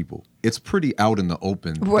black people. It's pretty out in the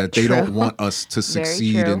open that they don't want us to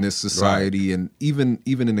succeed in this society. Right. And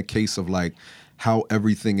even in the case of like how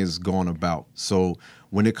everything is gone about. So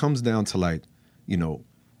when it comes down to like, you know,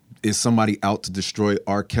 is somebody out to destroy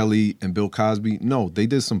R. Kelly and Bill Cosby? No, they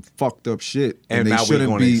did some fucked up shit, and they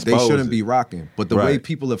shouldn't be rocking. But the way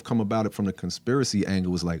people have come about it from the conspiracy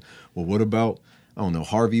angle is like, well, what about, I don't know,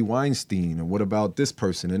 Harvey Weinstein, and what about this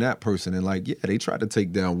person and that person? And like, yeah, they tried to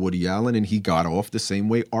take down Woody Allen, and he got off the same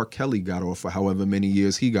way R. Kelly got off for however many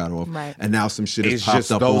years he got off. Right. And now some shit has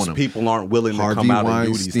popped up on him. Those people aren't willing to come out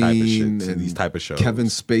and do these type of shit, and these type of shows. Kevin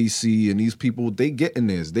Spacey and these people, they get in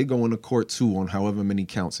this. They go into court too on however many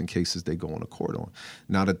counts and cases they go into court on.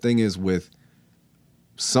 Now the thing is with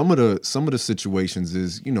some of the situations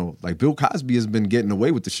is, you know, like Bill Cosby has been getting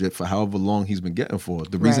away with the shit for however long he's been getting for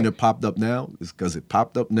it. The reason it popped up now is because it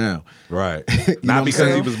popped up now. Right. Not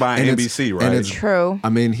because he was buying NBC, right? And it's true. I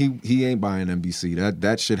mean, he ain't buying NBC.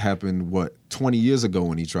 That shit happened, 20 years ago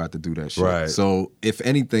when he tried to do that shit. Right. So if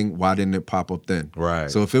anything, why didn't it pop up then?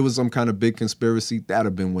 Right. So if it was some kind of big conspiracy, that'd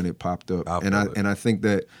have been when it popped up. And I think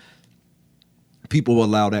that people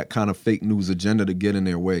allow that kind of fake news agenda to get in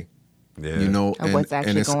their way. Yeah. You know, what's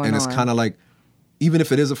actually going on. It's kind of like, even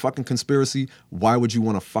if it is a fucking conspiracy, why would you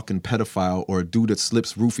want a fucking pedophile or a dude that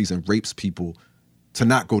slips roofies and rapes people to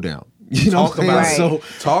not go down? You know what I'm saying? Right. So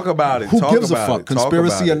talk about it. Who gives a fuck?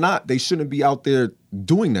 Conspiracy or not, they shouldn't be out there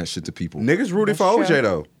doing that shit to people. Niggas rooted for OJ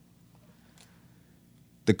though.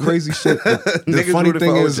 The crazy shit. The funny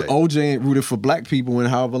thing is, OJ ain't rooted for black people in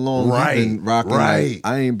however long he's been rocking. Right. Like,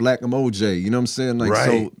 I ain't black, I'm OJ. You know what I'm saying? Like,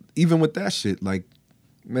 so even with that shit, like,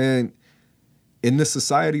 man, in the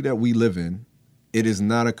society that we live in, it is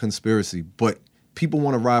not a conspiracy. But people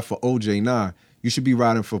want to ride for OJ. Nah, you should be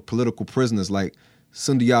riding for political prisoners like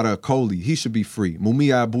Sundiata Acoli. He should be free.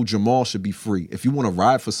 Mumia Abu-Jamal should be free. If you want to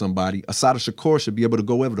ride for somebody, Assata Shakur should be able to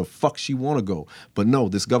go wherever the fuck she want to go. But no,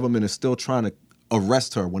 this government is still trying to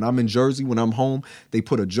arrest her. When I'm in Jersey, when I'm home, they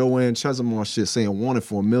put a Joanne Chesimard shit saying wanted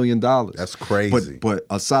for $1 million. That's crazy. But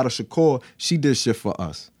Assata Shakur, she did shit for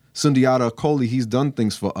us. Sundiata Acoli, he's done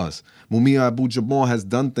things for us. Mumia Abu-Jamal has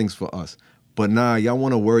done things for us. But nah, y'all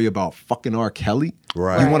want to worry about fucking R. Kelly?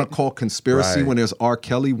 Right. You want to call conspiracy when there's R.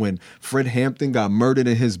 Kelly, when Fred Hampton got murdered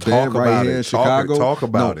in his bed right here in Chicago? Talk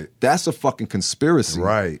about it. That's a fucking conspiracy.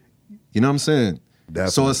 Right. You know what I'm saying?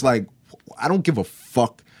 Definitely. So it's like, I don't give a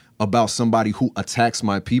fuck about somebody who attacks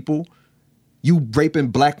my people. You raping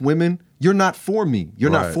black women, you're not for me.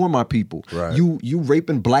 You're not for my people. Right. You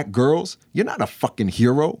raping black girls, you're not a fucking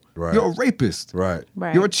hero. Right. You're a rapist. Right.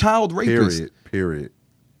 You're a child rapist. Period.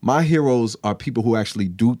 My heroes are people who actually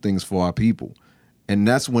do things for our people. And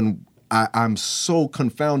that's when I'm so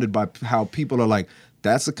confounded by how people are like,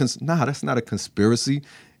 that's not a conspiracy.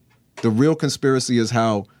 The real conspiracy is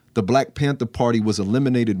how the Black Panther Party was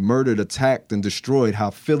eliminated, murdered, attacked, and destroyed. How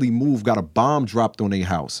Philly Move got a bomb dropped on their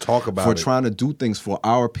house. Talk about for it. trying to do things for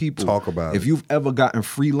our people. Talk about If you've ever gotten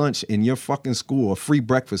free lunch in your fucking school, or free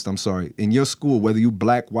breakfast, in your school, whether you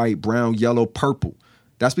black, white, brown, yellow, purple,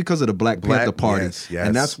 that's because of the Black Panther Party. Yes.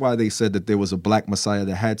 And that's why they said that there was a black messiah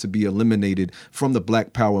that had to be eliminated from the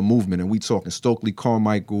Black Power movement. And we talking Stokely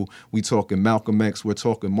Carmichael, we talking Malcolm X, we're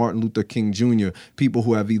talking Martin Luther King Jr., people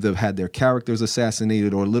who have either had their characters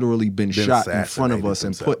assassinated or literally been shot in front of us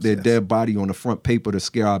and put their dead body on the front paper to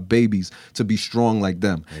scare our babies to be strong like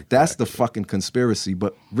them. Exactly. That's the fucking conspiracy.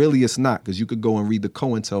 But really it's not, because you could go and read the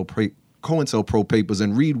COINTELPRO papers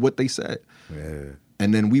and read what they said. Yeah.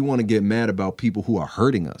 And then we want to get mad about people who are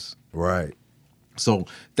hurting us. Right. So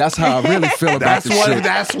that's how I really feel about this shit.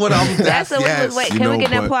 That's what I'm. Wait, can we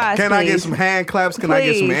get an applause? Can please? I get some hand claps? Can I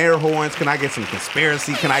get some air horns? Can I get some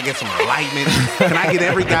conspiracy? Can I get some enlightenment? Can I get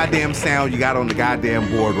every goddamn sound you got on the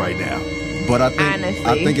goddamn board right now? But I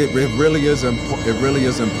think it really is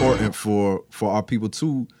important for our people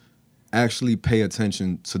to actually pay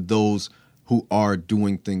attention to those who are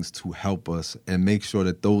doing things to help us and make sure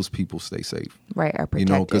that those people stay safe. Right, are protected.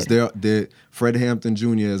 You know, because they're Fred Hampton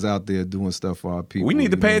Jr. is out there doing stuff for our people. We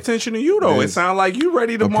need to pay attention to you, though. It sounds like you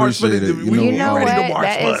ready to march for the. You know what?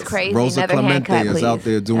 That is crazy. Rosa Clemente is out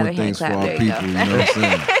there doing things for our people. You know what I'm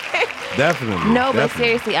saying? Definitely. No, but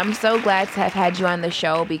seriously, I'm so glad to have had you on the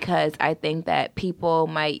show because I think that people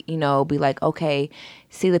might, you know, be like, okay,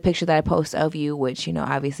 see the picture that I post of you, which, you know,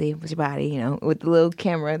 obviously was your body, you know, with the little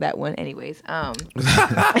camera, that one. Anyways.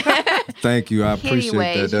 Thank you. I appreciate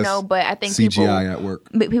that. That's, you know, but I think CGI at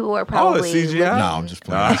work. People were probably. Oh, it's CGI? No, I'm just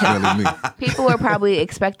playing. It's really me. People were probably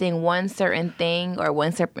expecting one certain thing or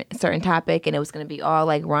one certain topic, and it was going to be all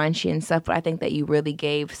like raunchy and stuff. But I think that you really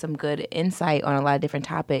gave some good insight on a lot of different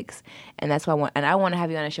topics, and that's why I want to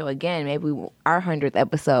have you on the show again. Maybe our 100th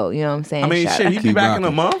episode. You know what I'm saying? I mean, shit, you be back in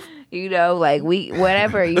a month. You know, like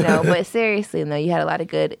whatever, you know. But seriously, no, you had a lot of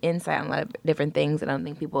good insight on a lot of different things. And I don't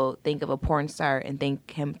think people think of a porn star and think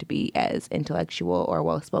him to be as intellectual or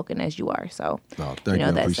well spoken as you are. So, thank you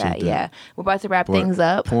know, that's that. Yeah, we're about to wrap things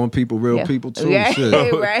up. Porn people, real people too. Yeah,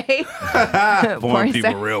 shit. Right. Porn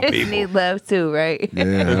people, real people need love too, right?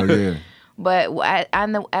 Yeah, hell yeah. But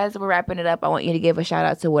as we're wrapping it up, I want you to give a shout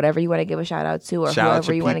out to whatever you want to give a shout out to, or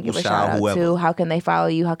whoever you want to give a shout out to. How can they follow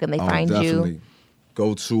you? How can they find you?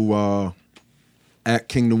 Go to at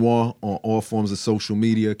King Noir on all forms of social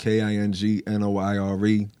media,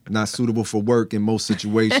 KINGNOIRE. Not suitable for work in most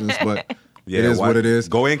situations, but it is what it is.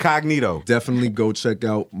 Go incognito. Definitely go check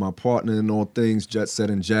out my partner in all things, Jet Set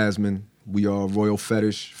and Jasmine. We are Royal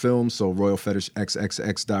Fetish Films, so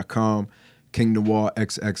royalfetishxxx.com,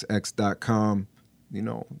 KingNoirXXX.com. You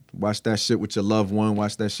know, watch that shit with your loved one,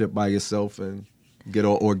 watch that shit by yourself, and get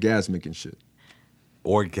all orgasmic and shit.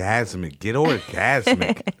 Orgasmic. Get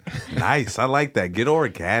orgasmic. Nice. I like that. Get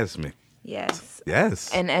orgasmic. Yes.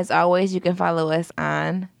 And as always, you can follow us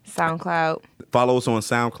on SoundCloud. Follow us on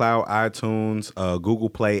SoundCloud, iTunes, Google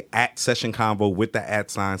Play, at Session Convo with the @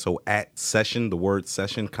 sign. So at Session, the word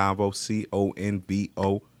Session Convo,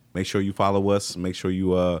 CONVO. Make sure you follow us. Make sure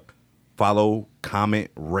you follow, comment,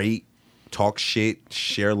 rate, talk shit,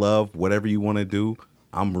 share love, whatever you want to do.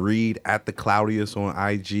 I'm Reed at the Cloudiest on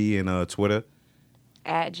IG and Twitter.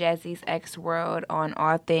 At Jazzy's X World on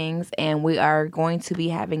all things, and we are going to be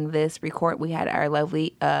having this record. We had our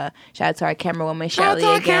lovely shout out to our camera woman Shelly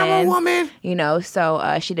again. Camera woman. You know,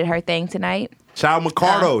 so she did her thing tonight. Shout out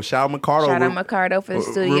Micardo. Shout out Micardo for the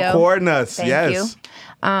studio recording us. Thank you.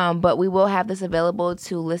 But we will have this available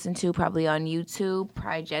to listen to probably on YouTube.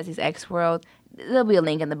 Probably Jazzy's X World. There'll be a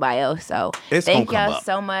link in the bio. So thank y'all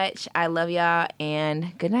so much. I love y'all,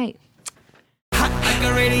 and good night. Hot like a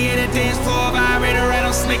radiator, dance floor vibrator,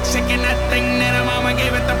 rattle snake, shaking that thing that her mama gave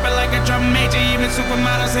it, thumping like a drum major. Even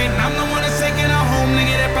supermodels hating, I'm the one that's taking her home to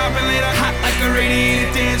get it poppin' later. Hot like a radiator,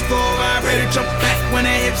 dance floor vibrator, jump back when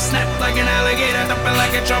her hips snap like an alligator, thumping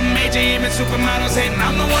like a drum major. Even supermodels hating,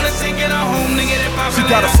 I'm the one that's taking her home to get it poppin' later. She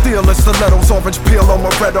got a steel and stilettos, orange peel on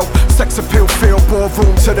Moretto, sex appeal, feel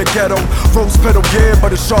ballroom to the ghetto. Rose petal, yeah, but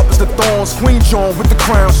as sharp as the thorns. Queen Joan with the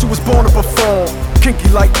crown, she was born to perform. Kinky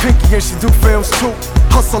like Pinky and she do films too.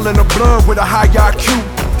 Hustle in the blood with a high IQ.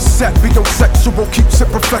 Set beyond sexual, keeps it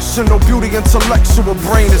professional. Beauty intellectual,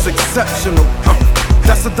 brain is exceptional.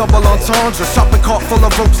 That's a double entendre. Shopping cart full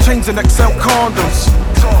of ropes, changing XL condoms.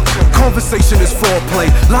 Conversation is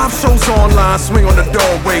foreplay. Live shows online, swing on the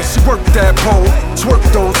doorway. She work that pole, twerk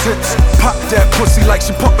those hips, pop that pussy like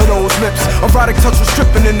she pumping those lips. Erotic touch was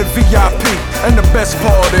stripping in the VIP. And the best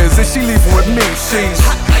part is that she leaving with me. She's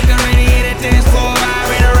hot like a radiator, dance floor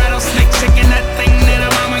vibrator, rattlesnake, shaking that thing that her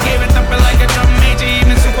mama gave it, thumping like a drum major.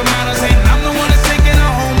 Even supermodels hating, I'm the one that's taking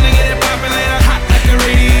her home to get it poppin' later. Hot like a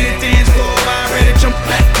radiator, dance floor vibrator, jump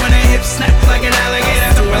back when her hips snap like an alligator,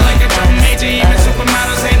 thumping like a drum major. Even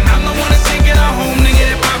supermodels hating, I'm the one that's taking her home to get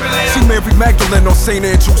it poppin' later. See Mary Magdalene on St.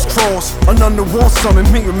 Andrew's Cross, an unnuanced summon,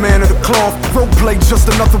 me a man of the cloth. Roleplay just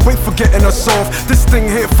another way for getting us off. This thing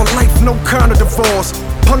here for life, no kind of divorce.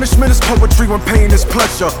 Punishment is poetry when pain is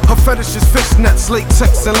pleasure. Her fetish is fishnets,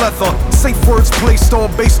 latex, and leather. Safe words placed all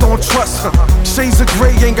based on trust. Shades of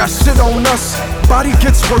gray ain't got shit on us. Body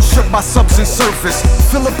gets worshipped by substance surface.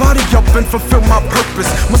 Fill her body up and fulfill my purpose.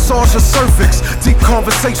 Massage her cervix, deep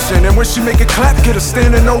conversation. And when she make it clap, get a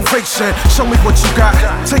standing ovation. Show me what you got,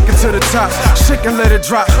 take it to the top. Shake and let it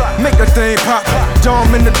drop, make that thing pop.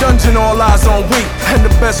 Dom in the dungeon, all eyes on we. And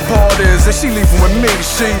the best part is that she leaving with me.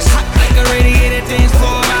 She's hot like a radiated dance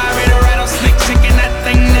floor. Vibrator, rattlesnake, shaking that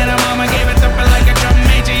thing that her mama gave it, thumping like a drum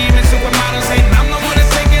major. Even supermodels hating, I'm the one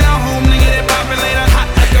that's taking her home to get it poppin' later. Hot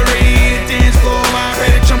like a radiated dance floor.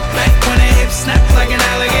 Vibrator, jump back when her hips snap like an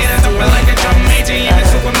alligator, thumping like a drum major. Even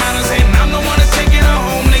supermodels hating, I'm the one that's taking her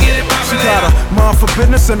home to get it poppin' later. She got a mind for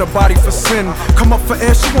business and a body for sin. Come up for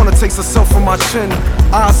air, she wanna taste herself from my chin.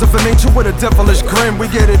 Eyes of an angel with a devilish grin. We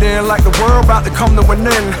get it in like the world about to come to an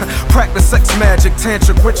end. Practice sex magic,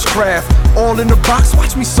 tantric witchcraft. All in the box,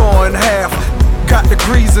 watch me saw in half. Got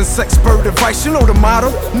degrees in sex bird advice, you know the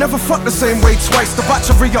motto. Never fuck the same way twice.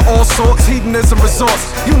 Debauchery of all sorts, hedonism resorts.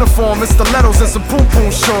 Uniform, stilettos and some poom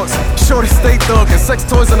poom shorts. Shorty stay thuggin', sex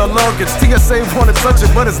toys in her luggage. TSA wanna touch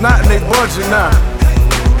it, but it's not in they budget now.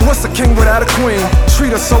 What's a king without a queen?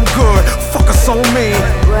 Treat her so good, fuck her so mean.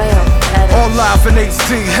 All live in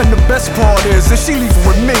HD, and the best part is that she leaving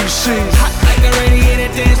with me. She's hot like a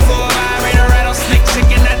radiated dance floor. Vibrator, rattlesnake,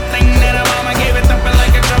 shaking that thing that her mama gave it, thumping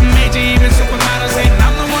like a drum major. Even supermodels hating,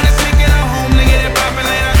 I'm the one that's taking her home to get it poppin'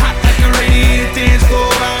 later. Hot like a radiated dance floor.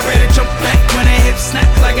 Vibrator, jump back when her hips snap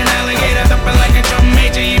like an alligator, thumping like a drum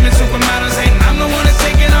major. Even supermodels hating, I'm the one that's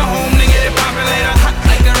taking her home to get it poppin' later. Hot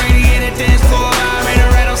like a radiated dance floor. Vibrator,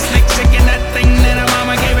 rattlesnake, shaking that thing that her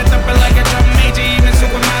mama gave it, thumping like a drum major. Even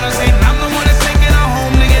supermodels hating, I'm the one that's taking her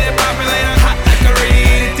home to get it poppin' later. Hot like a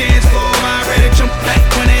radiated dance floor. Vibrator, jump back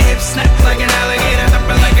when her hips snap like an alligator,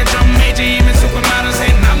 thumping like a drum major. Even supermodels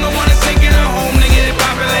hating, I'm the one that's taking her home to get it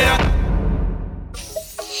poppin' later.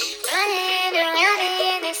 Running around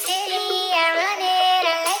in the city, I run it,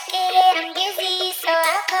 I like it, I'm busy, so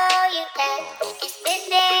I'll call you back. It's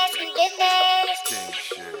business, it's business.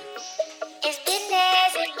 It's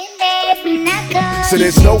business, it's business, and I call. so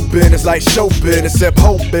there's no business like show business, except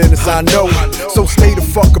hope business, I know. So stay the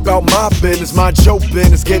fuck about my business, mind your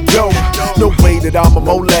business, get dough. No way that I'm a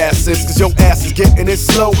molasses, cause your ass is getting it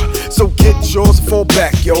slow. So get yours and fall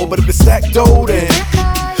back, yo, but if it's stacked dough, then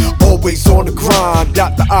always on the grind,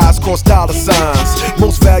 dot the I's, cross dollar signs.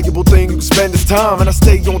 Most valuable thing you can spend is time, and I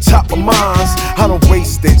stay on top of mine. I don't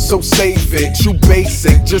waste it, so save it. True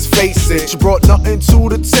basic, just face it. You brought nothing to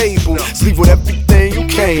the table, just leave with everything you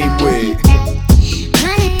came with.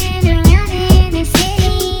 Running around in the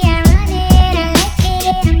city, I run it, I like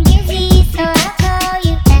it, I'm busy, so I'll call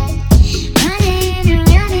you back. Running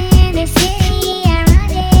around in the city, I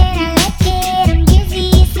run it, I like it, I'm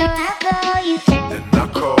busy, so I'll call you back. And I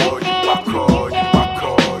call you, I call you, I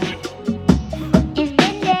call you. It's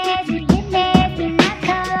business, and I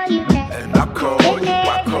call you back. And I call you,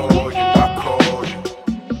 I call you, I call you.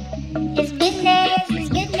 It's business,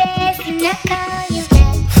 and I call you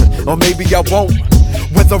back. Or maybe I won't.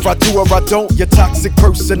 Whether I do or I don't, your toxic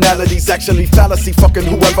personality's actually fallacy. Fucking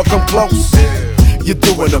whoever come close, you're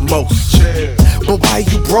doing the most. But why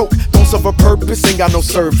you broke? Don't serve a purpose, ain't got no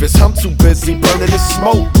service. I'm too busy burning the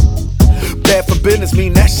smoke. Bad for business,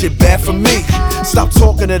 mean that shit bad for me. Stop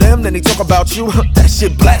talking to them, then they talk about you. That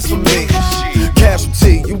shit blasphemy.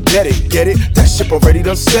 Casualty, you get it? That ship already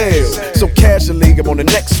done sailed. So casually, I'm on the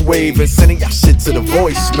next wave and sending y'all shit to the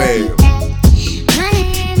voicemail.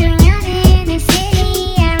 Running around in the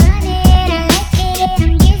city, I run it, I like it,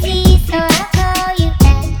 I'm busy, so I'll call you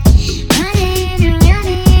back. Running around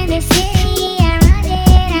in the city, I run it,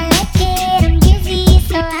 I like it, I'm busy,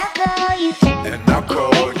 so I'll call you back. And I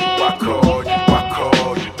call you, I call you, I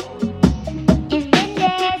call you. It's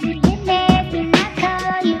business, and I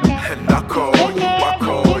call you back. And I call you, I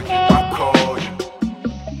call you, I call you.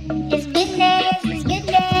 It's business,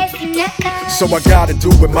 and I call you. So I gotta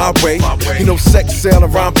do it my way. You know, sex, sale,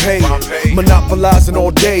 and rhyme pay. Monopolizing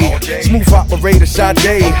all day. Smooth operator,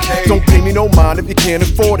 Sade. Don't pay me no mind if you can't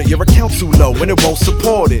afford it. Your account too low and it won't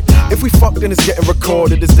support it. If we fuck, then it's getting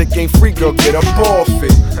recorded. This dick ain't free, girl, get up off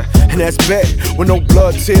it. And that's bad, with no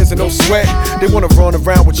blood, tears, and no sweat. They wanna run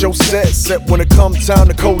around with your set, except when it come time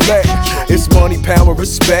to collect. It's money, power,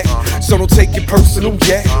 respect. So don't take it personal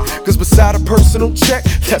yet. Cause beside a personal check,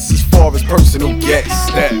 that's as far as personal gets.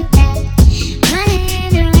 That.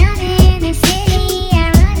 Running around in the city, I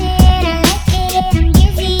run it, I like it, I'm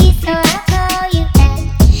busy, so I'll call you back.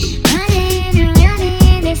 Running around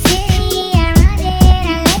in the city, I run it,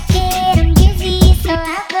 I like it, I'm busy, so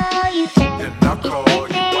I'll call you back. And I call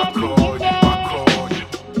you, I call you, I call you.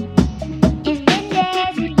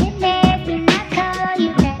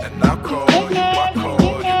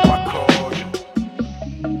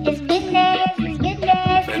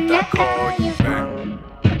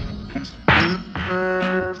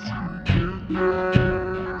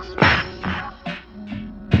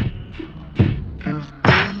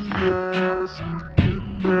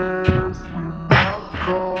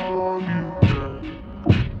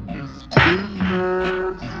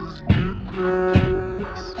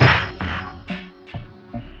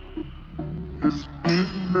 It's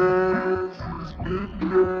business,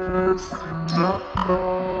 not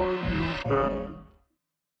call you back.